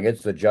then being like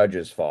it's the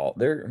judge's fault.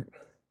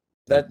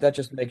 Yep. That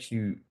just makes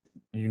you,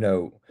 you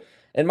know,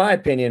 in my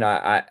opinion,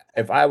 I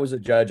if I was a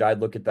judge, I'd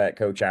look at that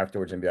coach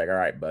afterwards and be like, all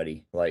right,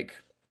 buddy, like,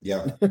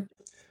 Yeah.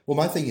 Well,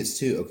 my thing is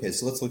too, okay,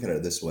 so let's look at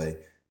it this way.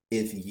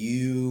 If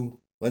you,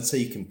 let's say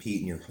you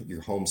compete in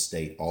your home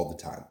state all the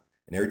time,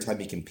 and every time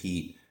you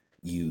compete,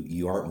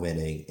 you aren't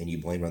winning and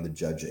you blame it on the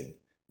judging.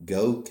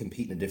 Go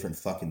compete in a different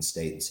fucking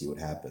state and see what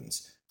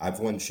happens. I've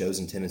won shows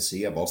in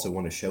Tennessee. I've also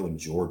won a show in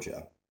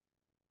Georgia.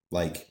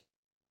 Like,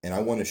 and I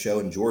won a show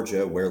in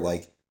Georgia where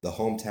like the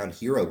hometown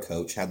hero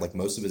coach had like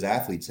most of his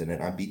athletes in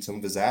it. I beat some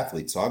of his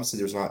athletes. So obviously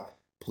there's not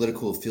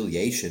political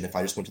affiliation if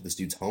I just went to this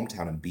dude's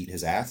hometown and beat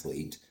his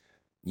athlete.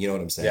 You know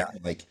what I'm saying? yeah,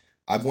 Like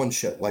I've won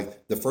show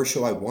like the first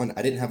show I won,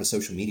 I didn't have a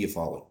social media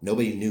following.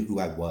 Nobody knew who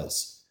I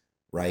was,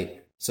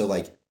 right? So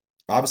like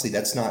obviously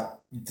that's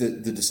not the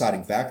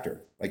deciding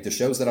factor. Like the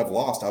shows that I've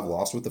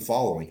lost with the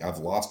following. I've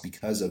lost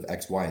because of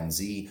X, Y, and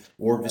Z,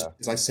 or just yeah.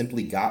 because I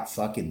simply got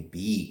fucking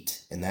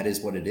beat, and that is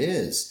what it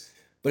is.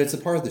 But it's a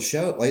part of the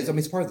show. Like I mean,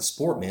 it's part of the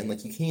sport, man.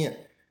 Like you can't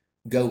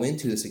go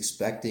into this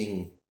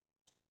expecting.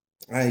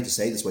 I hate to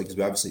say it this way because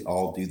we obviously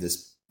all do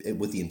this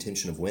with the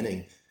intention of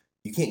winning.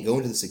 You can't go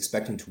into this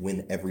expecting to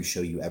win every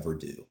show you ever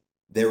do.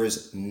 There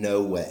is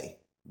no way.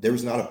 There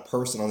is not a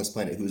person on this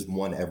planet who has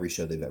won every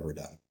show they've ever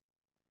done.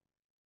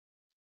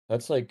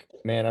 That's like,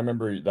 man, I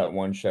remember that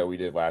one show we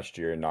did last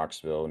year in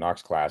Knoxville,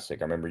 Knox Classic.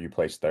 I remember you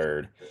placed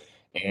third.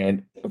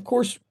 And of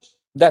course,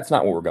 that's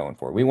not what we're going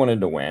for. We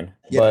wanted to win,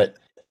 Yeah. but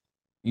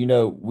you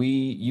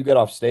got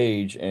off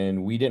stage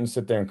and we didn't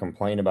sit there and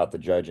complain about the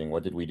judging.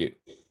 What did we do?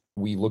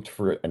 We looked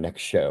for a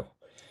next show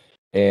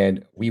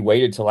and we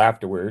waited till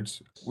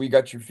afterwards. We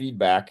got your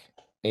feedback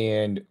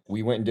and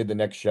we went and did the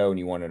next show and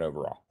you won it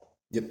overall.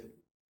 Yep.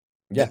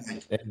 Yeah. Yeah.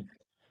 And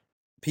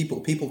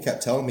People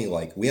kept telling me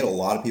like we had a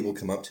lot of people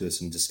come up to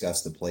us and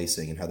discuss the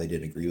placing and how they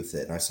didn't agree with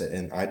it. And I said,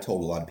 and I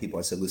told a lot of people,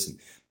 I said, listen,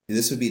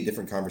 this would be a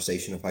different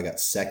conversation if I got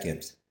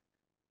second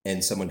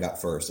and someone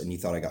got first and you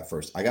thought I got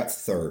first. I got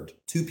third.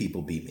 Two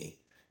people beat me.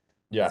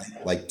 yeah,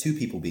 Like two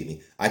people beat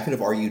me. I could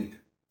have argued,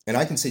 and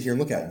I can sit here and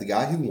look at it. The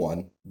guy who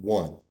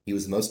won. He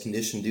was the most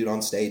conditioned dude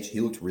on stage. He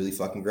looked really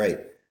fucking great.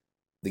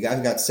 The guy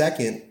who got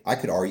second, I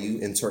could argue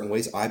in certain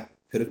ways I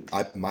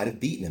might have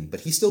beaten him,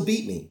 but he still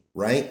beat me,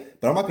 right?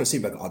 But I'm not going to say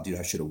like, oh, dude,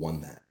 I should have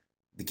won that.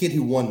 The kid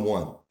who won,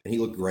 and he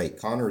looked great.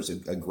 Connor is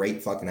a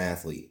great fucking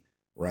athlete,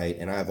 right?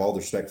 And I have all the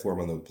respect for him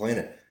on the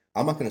planet.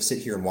 I'm not going to sit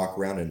here and walk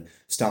around and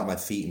stomp my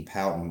feet and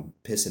pout and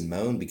piss and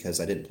moan because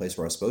I didn't place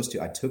where I was supposed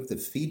to. I took the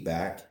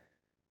feedback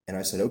and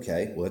I said,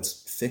 okay, well,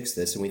 let's fix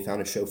this. And we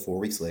found a show 4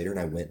 weeks later, and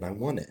I went and I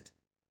won it.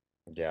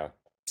 yeah.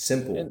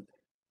 Simple. And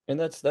and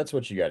that's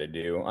what you got to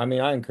do. I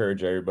mean, I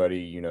encourage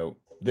everybody,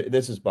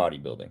 this is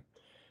bodybuilding.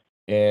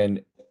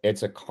 And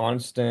it's a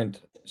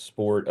constant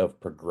sport of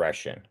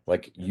progression.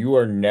 Like you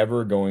are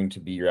never going to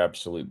be your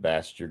absolute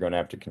best. You're going to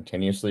have to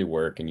continuously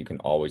work and you can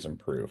always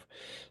improve.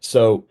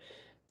 So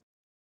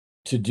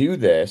to do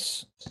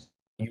this,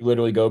 you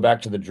literally go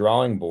back to the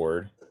drawing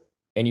board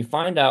and you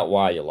find out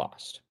why you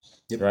lost.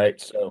 Yep.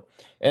 Right. So,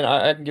 and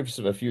I can give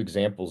some a few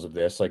examples of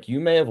this. Like you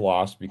may have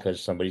lost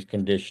because somebody's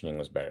conditioning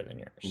was better than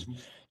yours. Hmm.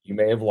 You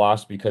may have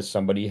lost because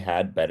somebody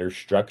had better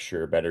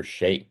structure, better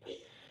shape.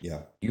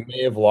 Yeah. You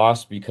may have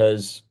lost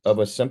because of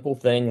a simple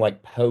thing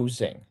like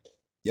posing.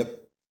 Yep.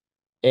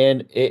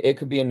 And it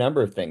could be a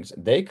number of things.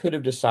 They could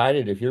have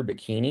decided if you're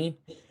bikini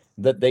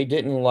that they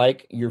didn't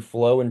like your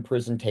flow and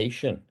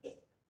presentation.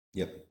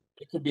 Yep.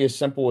 It could be as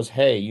simple as,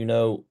 hey,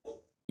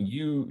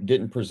 you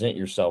didn't present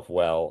yourself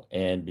well,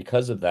 and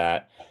because of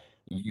that,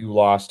 you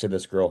lost to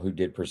this girl who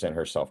did present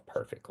herself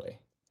perfectly.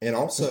 And And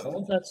also,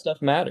 all of that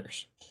stuff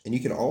matters. and you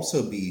can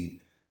also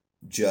be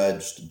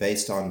judged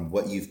based on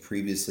what you've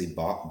previously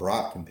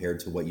brought compared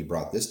to what you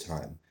brought this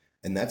time.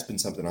 And that's been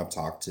something I've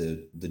talked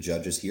to the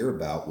judges here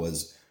about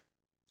was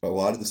a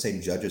lot of the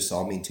same judges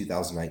saw me in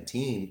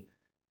 2019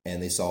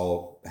 and they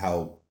saw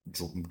how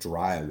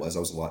dry I was. I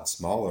was a lot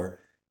smaller.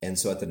 And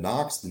so at the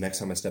Knox, the next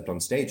time I stepped on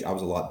stage, I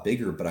was a lot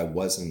bigger, but I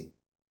wasn't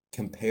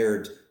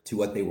compared to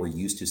what they were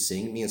used to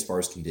seeing me as far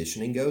as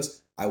conditioning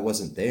goes. I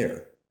wasn't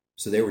there.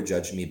 So they were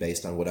judging me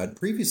based on what I'd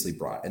previously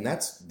brought. And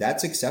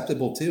that's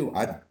acceptable too.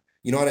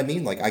 You know what I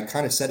mean? Like I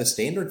kind of set a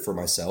standard for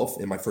myself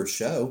in my first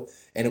show,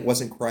 and it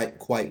wasn't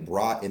quite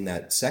brought in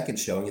that second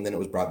showing, and then it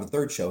was brought in the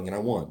third showing, and I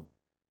won.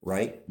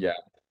 Right? Yeah.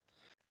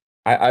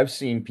 I've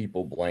seen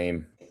people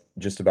blame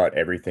just about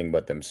everything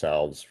but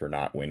themselves for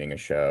not winning a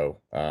show.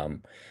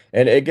 And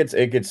it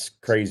gets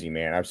crazy,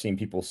 man. I've seen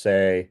people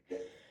say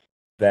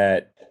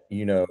that,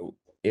 you know,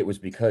 it was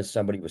because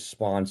somebody was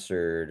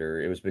sponsored,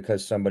 or it was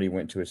because somebody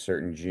went to a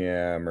certain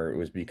gym, or it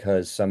was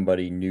because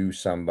somebody knew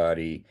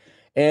somebody.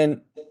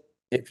 And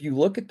if you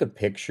look at the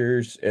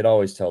pictures, it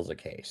always tells a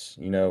case.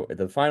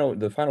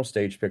 The final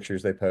stage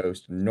pictures they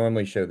post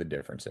normally show the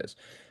differences.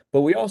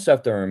 But we also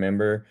have to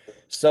remember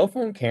cell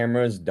phone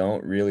cameras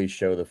don't really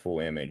show the full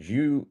image.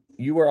 You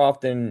are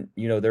often,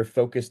 they're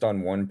focused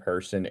on one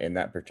person in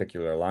that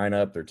particular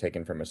lineup. They're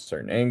taken from a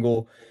certain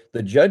angle.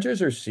 The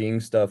judges are seeing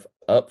stuff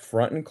up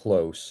front and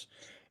close,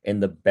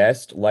 and the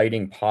best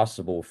lighting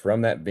possible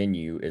from that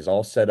venue is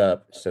all set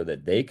up so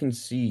that they can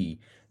see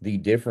the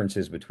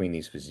differences between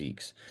these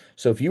physiques.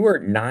 So if you were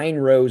 9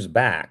 rows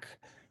back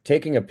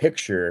taking a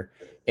picture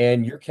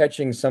and you're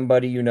catching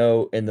somebody, in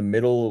the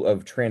middle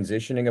of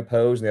transitioning a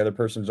pose and the other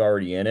person's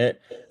already in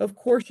it, of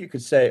course you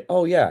could say,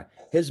 oh, yeah,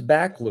 his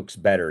back looks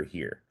better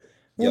here.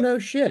 Well, Yep. no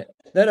shit.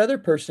 That other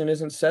person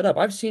isn't set up.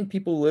 I've seen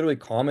people literally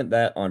comment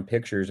that on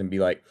pictures and be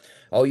like,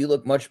 oh, you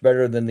look much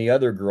better than the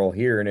other girl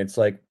here. And it's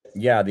like,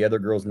 yeah, the other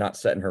girl's not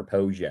setting her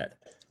pose yet.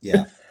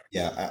 Yeah.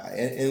 Yeah.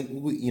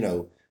 And we,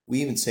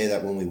 we even say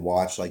that when we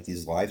watch like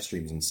these live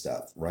streams and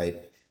stuff, right?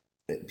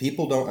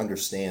 People don't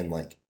understand,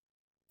 like,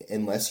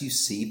 unless you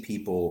see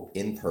people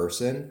in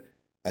person,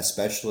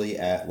 especially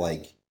at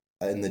like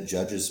in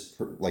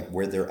the like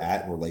where they're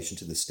at in relation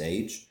to the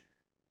stage,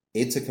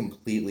 it's a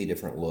completely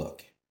different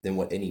look than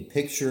what any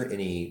picture,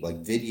 any like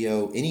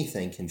video,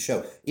 anything can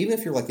show. Even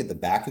if you're like at the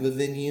back of a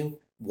venue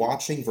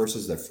watching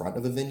versus the front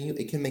of a venue,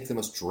 it can make the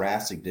most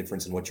drastic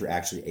difference in what you're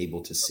actually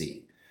able to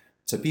see.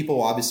 So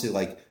people obviously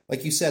like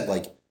you said,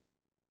 like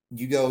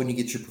you go and you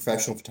get your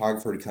professional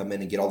photographer to come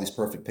in and get all these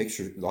perfect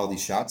pictures, all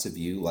these shots of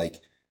you,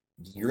 like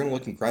you're gonna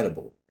look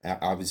incredible,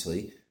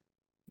 obviously.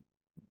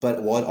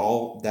 But what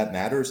all that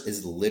matters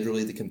is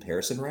literally the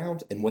comparison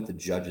round and what the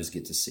judges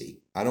get to see.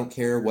 I don't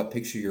care what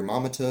picture your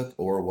mama took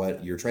or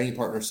what your training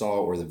partner saw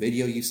or the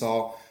video you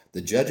saw. The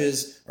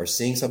judges are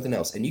seeing something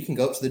else. And you can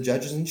go up to the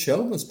judges and show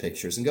them those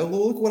pictures and go,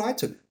 well, look what I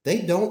took.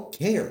 They don't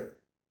care.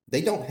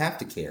 They don't have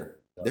to care.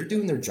 They're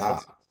doing their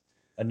job. That's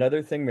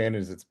Another thing, man,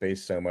 is it's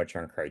based so much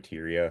on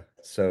criteria.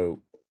 So,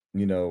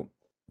 you know,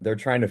 they're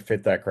trying to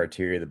fit that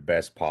criteria the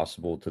best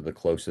possible to the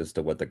closest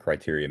to what the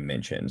criteria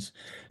mentions.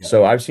 Yeah.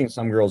 So I've seen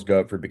some girls go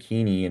up for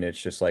bikini and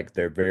it's just like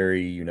they're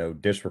very,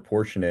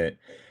 disproportionate,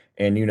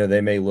 and,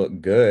 they may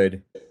look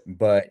good,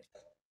 but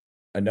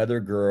another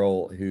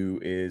girl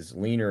who is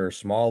leaner or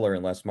smaller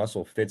and less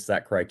muscle fits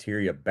that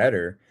criteria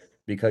better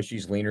because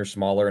she's leaner,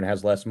 smaller, and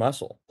has less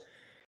muscle.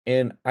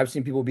 And I've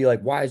seen people be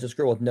like, why is this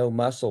girl with no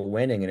muscle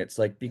winning? And it's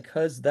like,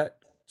 because that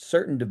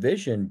certain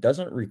division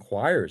doesn't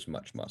require as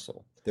much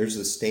muscle. There's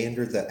a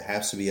standard that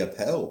has to be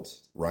upheld,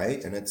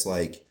 right? And it's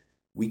like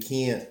we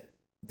can't,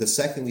 the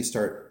second we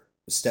start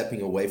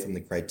stepping away from the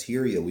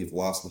criteria, we've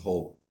lost the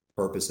whole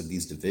purpose of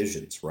these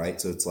divisions, right?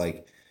 So it's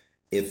like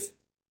if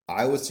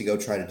I was to go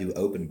try to do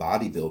open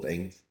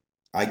bodybuilding,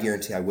 I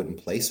guarantee I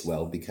wouldn't place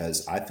well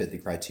because I fit the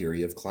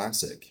criteria of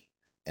classic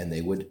and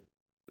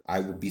I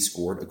would be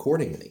scored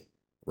accordingly,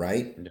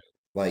 right? No.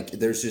 Like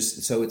there's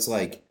just, so it's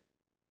like,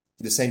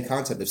 the same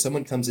concept. If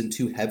someone comes in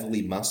too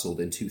heavily muscled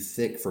and too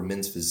thick for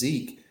men's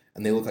physique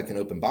and they look like an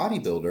open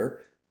bodybuilder,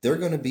 they're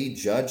going to be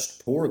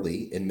judged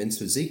poorly in men's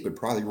physique, but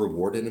probably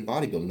rewarded in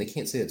bodybuilding. They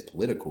can't say it's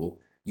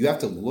political. You have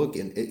to look,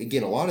 and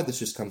again, a lot of this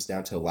just comes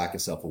down to a lack of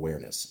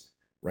self-awareness,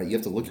 right? You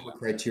have to look at what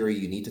criteria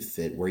you need to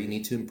fit, where you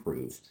need to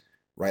improve,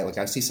 right? Like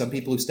I see some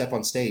people who step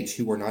on stage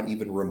who are not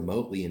even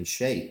remotely in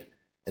shape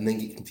and then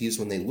get confused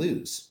when they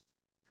lose.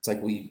 It's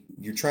like, well,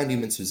 you're trying to do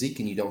men's physique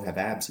and you don't have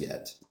abs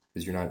yet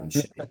because you're not in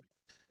shape.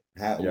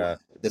 Yeah,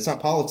 That's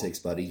not politics,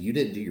 buddy. You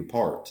didn't do your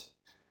part.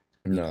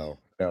 You know?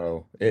 no,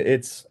 no.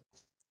 It's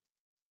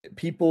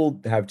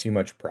people have too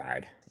much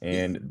pride Yeah.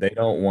 and they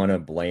don't want to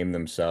blame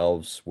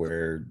themselves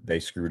where they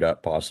screwed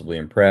up possibly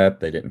in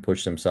prep. They didn't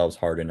push themselves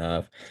hard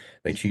enough.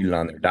 They cheated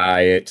on their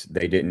diet.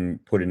 They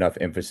didn't put enough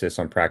emphasis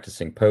on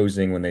practicing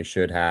posing when they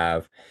should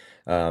have.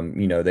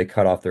 They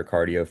cut off their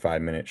cardio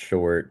 5 minutes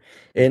short.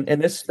 And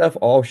this stuff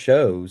all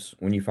shows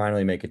when you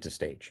finally make it to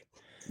stage.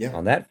 Yeah.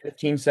 On that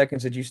 15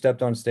 seconds that you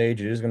stepped on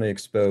stage, it is going to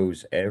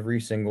expose every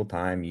single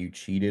time you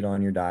cheated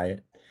on your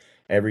diet,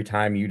 every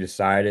time you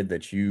decided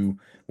that you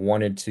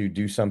wanted to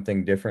do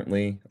something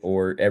differently,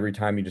 or every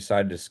time you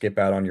decided to skip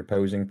out on your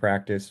posing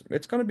practice.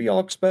 It's going to be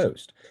all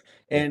exposed.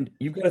 Yeah. And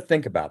you've got to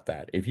think about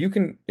that. If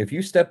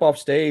you step off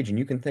stage and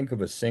you can think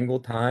of a single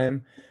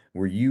time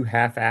where you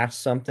half-assed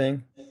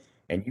something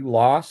and you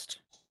lost,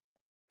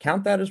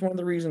 count that as one of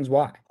the reasons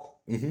why.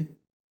 hmm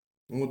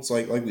Well, it's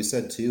like we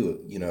said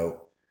too,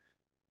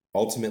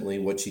 ultimately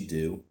what you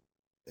do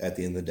at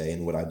the end of the day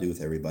and what I do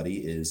with everybody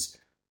is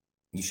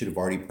you should have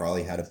already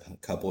probably had a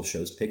couple of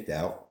shows picked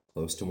out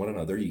close to one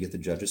another. You get the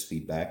judges'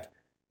 feedback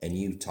and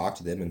you talk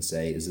to them and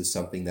say, is this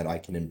something that I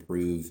can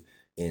improve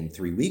in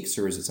 3 weeks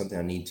or is it something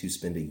I need to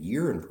spend a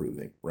year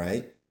improving?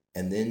 Right.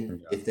 And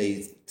then Yeah. if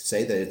they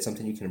say that it's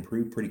something you can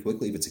improve pretty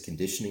quickly, if it's a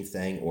conditioning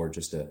thing or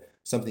just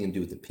something to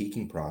do with the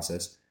peaking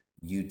process,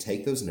 you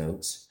take those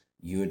notes,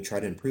 you try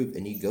to improve,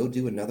 and you go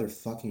do another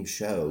fucking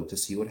show to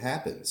see what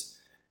happens.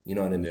 You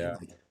know what I mean? Yeah.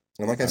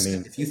 And like I I said,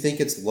 mean, if you think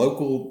it's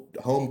local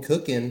home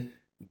cooking,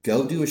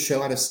 go do a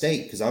show out of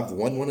state because I've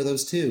won one of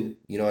those too.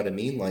 You know what I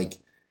mean? Like,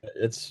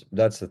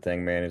 that's the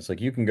thing, man. It's like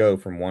you can go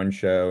from one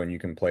show and you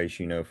can place,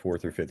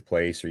 fourth or fifth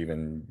place or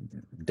even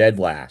dead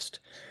last.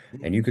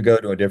 And you could go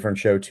to a different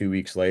show 2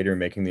 weeks later,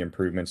 making the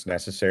improvements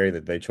necessary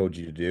that they told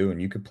you to do,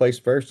 and you could place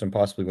first and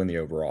possibly win the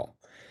overall.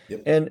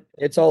 yep. And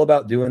it's all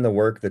about doing the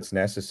work that's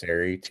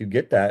necessary to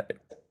get that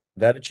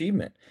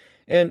achievement.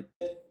 And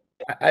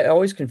it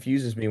always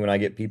confuses me when I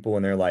get people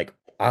and they're like,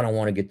 I don't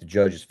want to get the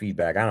judge's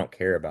feedback. I don't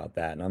care about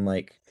that. And I'm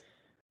like,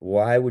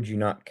 why would you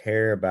not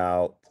care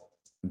about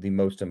the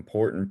most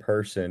important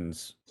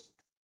person's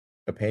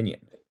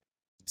opinion?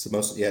 It's the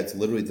most, yeah, it's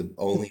literally the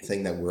only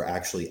thing that we're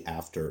actually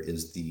after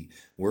is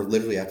we're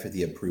literally after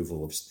the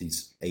approval of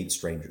these eight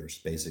strangers,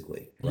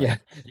 basically, right? Yeah,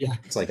 yeah.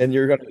 It's like, And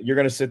you're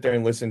gonna sit there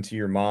and listen to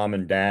your mom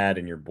and dad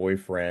and your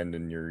boyfriend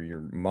and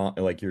your mom,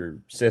 like your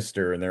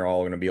sister, and they're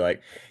all gonna be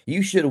like,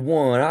 "You should have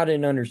won. I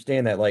didn't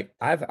understand that." Like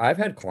I've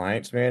had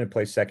clients, man,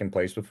 play second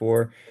place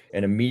before,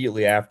 and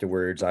immediately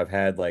afterwards, I've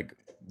had like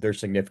their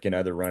significant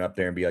other run up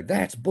there and be like,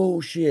 "That's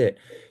bullshit.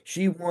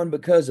 She won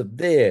because of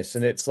this,"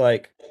 and it's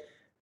like,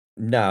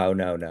 no,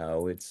 no,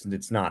 no. It's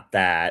not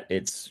that.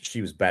 It's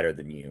she was better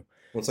than you.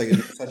 well, it's like if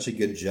you're such a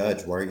good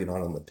judge, why are you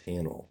not on the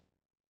panel?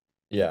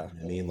 You know Yeah.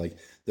 what I mean?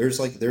 There's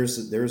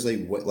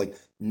a way, like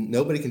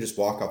nobody can just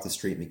walk off the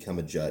street and become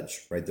a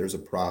judge, right? There's a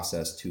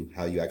process to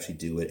how you actually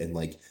do it, and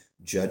like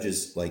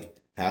judges like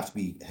have to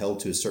be held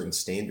to a certain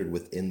standard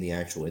within the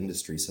actual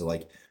industry. So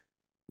like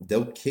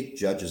they'll kick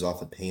judges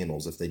off of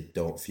panels if they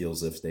don't feel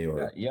as if they Yeah,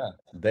 are. yeah.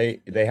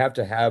 They have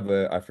to have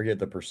I forget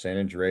the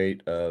percentage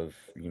rate of,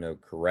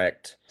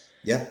 correct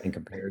Yeah, in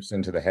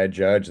comparison to the head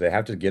judge. They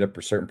have to get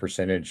a certain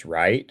percentage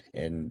right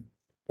and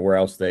or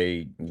else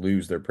they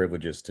lose their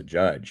privileges to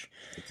judge.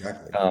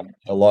 exactly.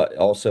 A lot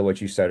also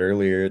what you said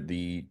earlier,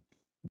 the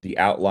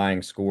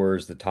outlying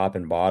scores, the top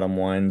and bottom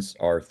ones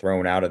are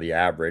thrown out of the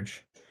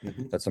average.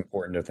 Hmm. That's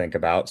important to think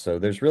about. So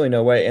there's really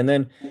no way. And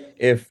then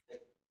if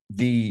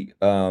the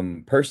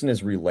person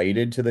is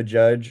related to the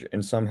judge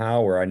and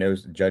somehow, where I know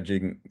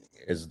judging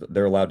is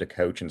they're allowed to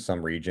coach in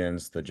some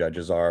regions, the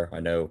judges are. I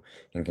know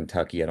in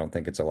Kentucky, I don't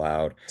think it's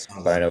allowed, It's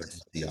not but I allowed know in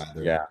it's, Tennessee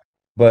either. yeah.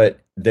 But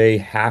they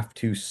have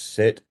to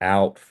sit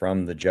out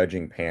from the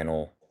judging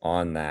panel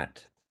on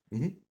that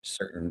Hmm.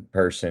 certain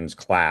person's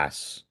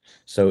class.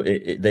 So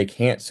they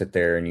can't sit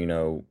there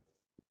and,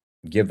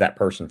 give that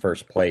person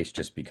first place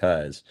just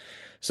because.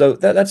 So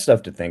that's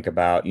stuff to think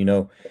about.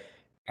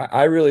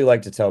 I really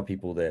like to tell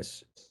people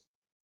this.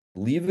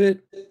 Leave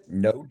it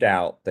no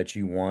doubt that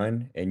you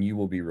won and you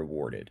will be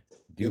rewarded.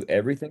 Do Yep.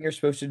 everything you're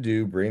supposed to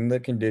do, bring the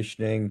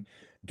conditioning,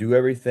 do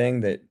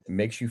everything that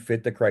makes you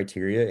fit the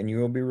criteria, and you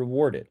will be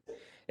rewarded.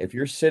 If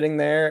you're sitting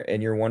there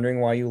and you're wondering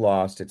why you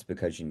lost, it's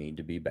because you need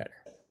to be better.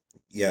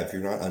 Yeah, if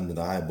you're not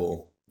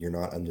undeniable, you're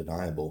not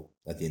undeniable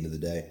at the end of the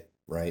day,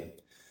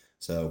 right?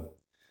 So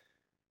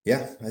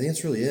yeah, I think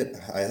that's really it.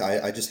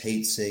 I just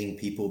hate seeing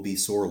people be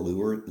sore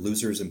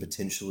losers and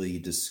potentially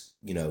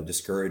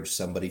discourage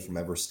somebody from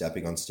ever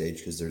stepping on stage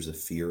because there's a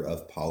fear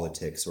of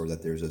politics or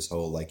that there's this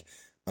whole like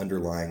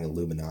underlying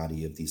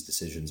Illuminati of these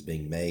decisions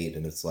being made.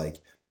 And it's like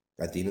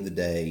at the end of the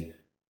day,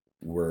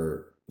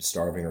 we're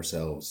starving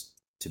ourselves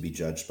to be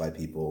judged by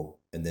people,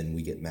 and then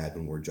we get mad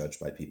when we're judged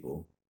by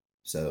people.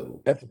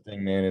 So That's the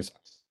thing, man, is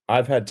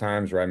I've had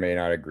times where I may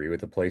not agree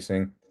with the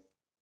placing,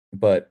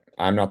 but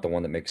I'm not the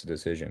one that makes the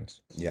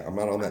decisions. yeah, I'm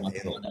not on I'm that not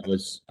the one panel. that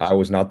was I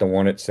was not the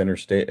one at center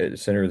of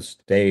the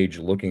stage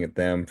looking at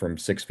them from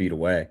 6 feet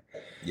away.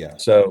 Yeah.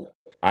 So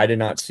I did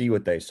not see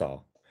what they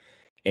saw.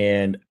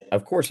 And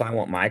of course, I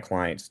want my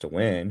clients to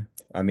win.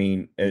 I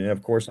mean, and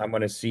of course, I'm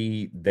going to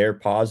see their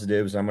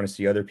positives. I'm going to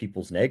see other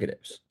people's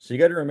negatives. So you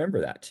got to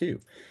remember that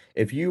too.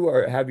 If you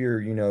have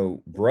your,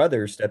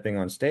 brother stepping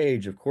on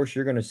stage, of course,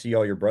 you're going to see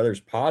all your brother's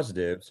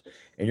positives,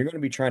 and you're going to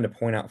be trying to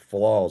point out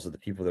flaws of the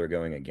people that are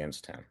going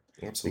against him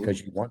because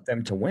Absolutely. you want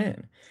them to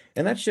win.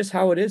 And that's just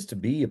how it is to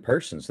be a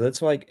person. So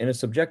that's like in a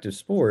subjective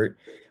sport,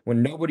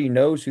 when nobody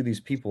knows who these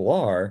people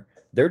are,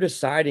 they're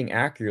deciding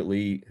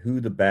accurately who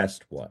the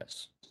best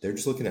was. They're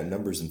just looking at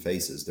numbers and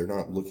faces. They're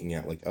not looking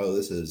at like, oh,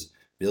 this is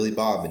Billy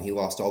Bob and he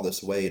lost all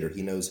this weight or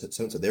he knows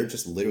so and so. They're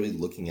just literally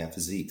looking at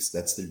physiques.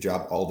 That's their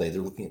job all day.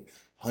 They're looking at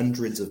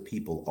hundreds of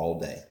people all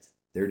day.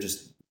 They're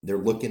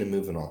looking and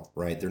moving on,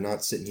 right? They're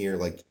not sitting here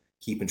like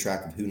keeping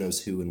track of who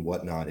knows who and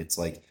whatnot. It's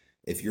like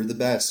if you're the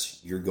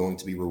best, you're going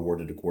to be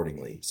rewarded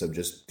accordingly. So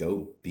just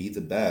go be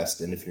the best.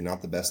 And if you're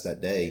not the best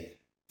that day,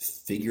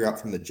 figure out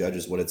from the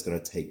judges what it's going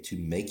to take to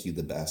make you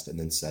the best and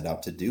then set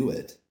out to do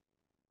it,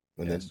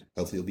 and then Yes.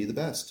 hopefully you'll be the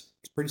best.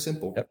 It's pretty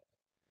simple. Yep.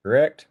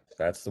 Correct.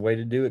 That's the way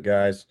to do it,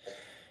 guys. If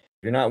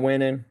you're not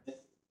winning,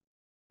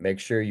 make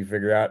sure you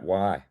figure out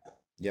why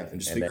Yeah, and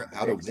just and then figure out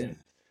how to fix it. win.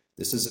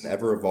 This is an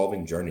ever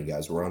evolving journey,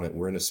 guys.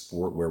 We're in a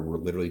sport where we're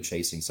literally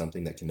chasing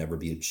something that can never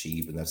be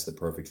achieved, and that's the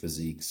perfect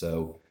physique.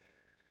 So,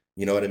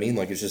 you know what I mean?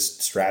 Like it's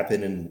just strap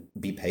in and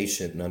be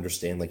patient and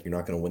understand like you're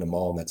not going to win them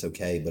all, and that's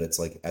okay. But it's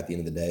like at the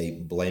end of the day,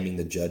 blaming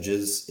the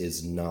judges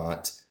is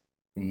not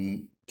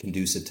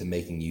conducive to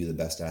making you the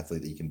best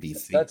athlete that you can be.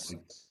 That's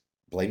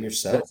Blame that's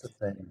yourself. the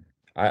thing.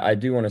 I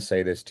do want to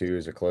say this too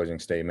as a closing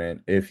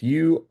statement. If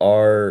you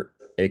are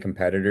a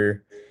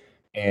competitor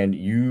and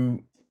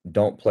you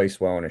don't place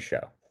well in a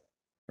show,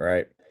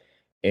 right?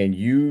 And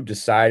you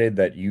decided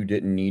that you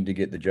didn't need to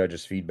get the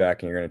judge's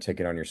feedback and you're going to take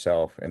it on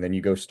yourself, and then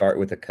you go start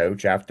with a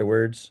coach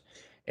afterwards,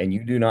 and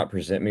you do not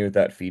present me with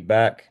that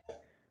feedback,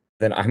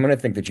 then I'm going to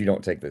think that you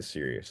don't take this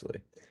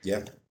seriously.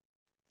 Yeah,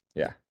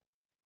 Yeah.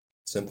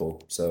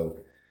 simple. So,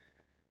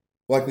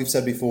 like we've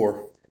said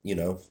before,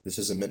 this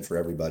isn't meant for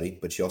everybody,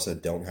 but you also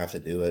don't have to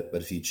do it.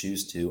 But if you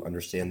choose to,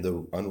 understand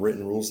the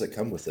unwritten rules that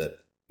come with it.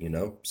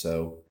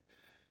 So,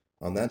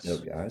 on that Yes.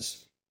 note,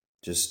 guys,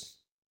 just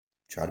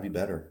try to be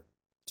better.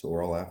 That's what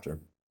we're all after.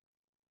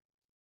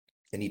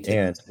 And you take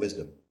And this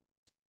wisdom.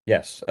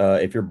 yes,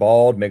 if you're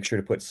bald, make sure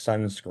to put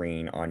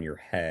sunscreen on your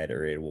head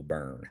or it will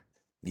burn.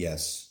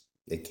 Yes,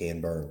 it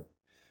can burn.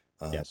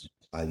 Um, Yes.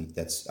 I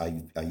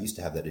used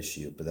to have that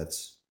issue, but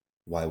that's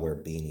why I wear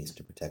beanies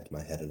to protect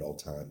my head at all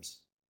times.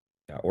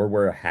 Yeah, or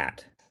wear a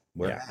hat.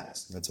 Wear Yeah.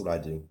 hats. That's what I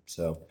do.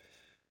 So,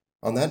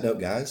 on that note,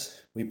 guys,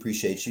 we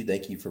appreciate you.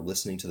 Thank you for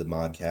listening to the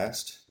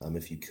modcast.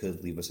 If you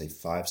could leave us a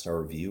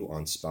 5-star review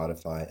on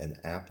Spotify and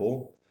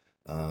Apple,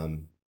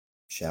 um,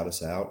 shout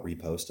us out,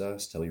 repost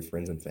us, tell your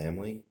friends and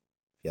family.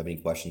 If you have any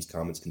questions,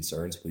 comments,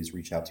 concerns, please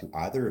reach out to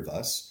either of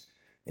us.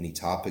 Any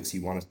topics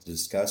you want us to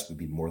discuss, we'd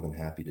be more than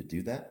happy to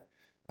do that.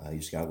 You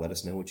just got to let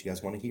us know what you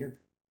guys want to hear.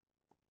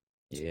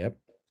 So, Yep.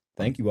 on,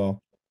 Thank you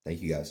all.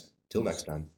 thank you guys. Till next Peace. time.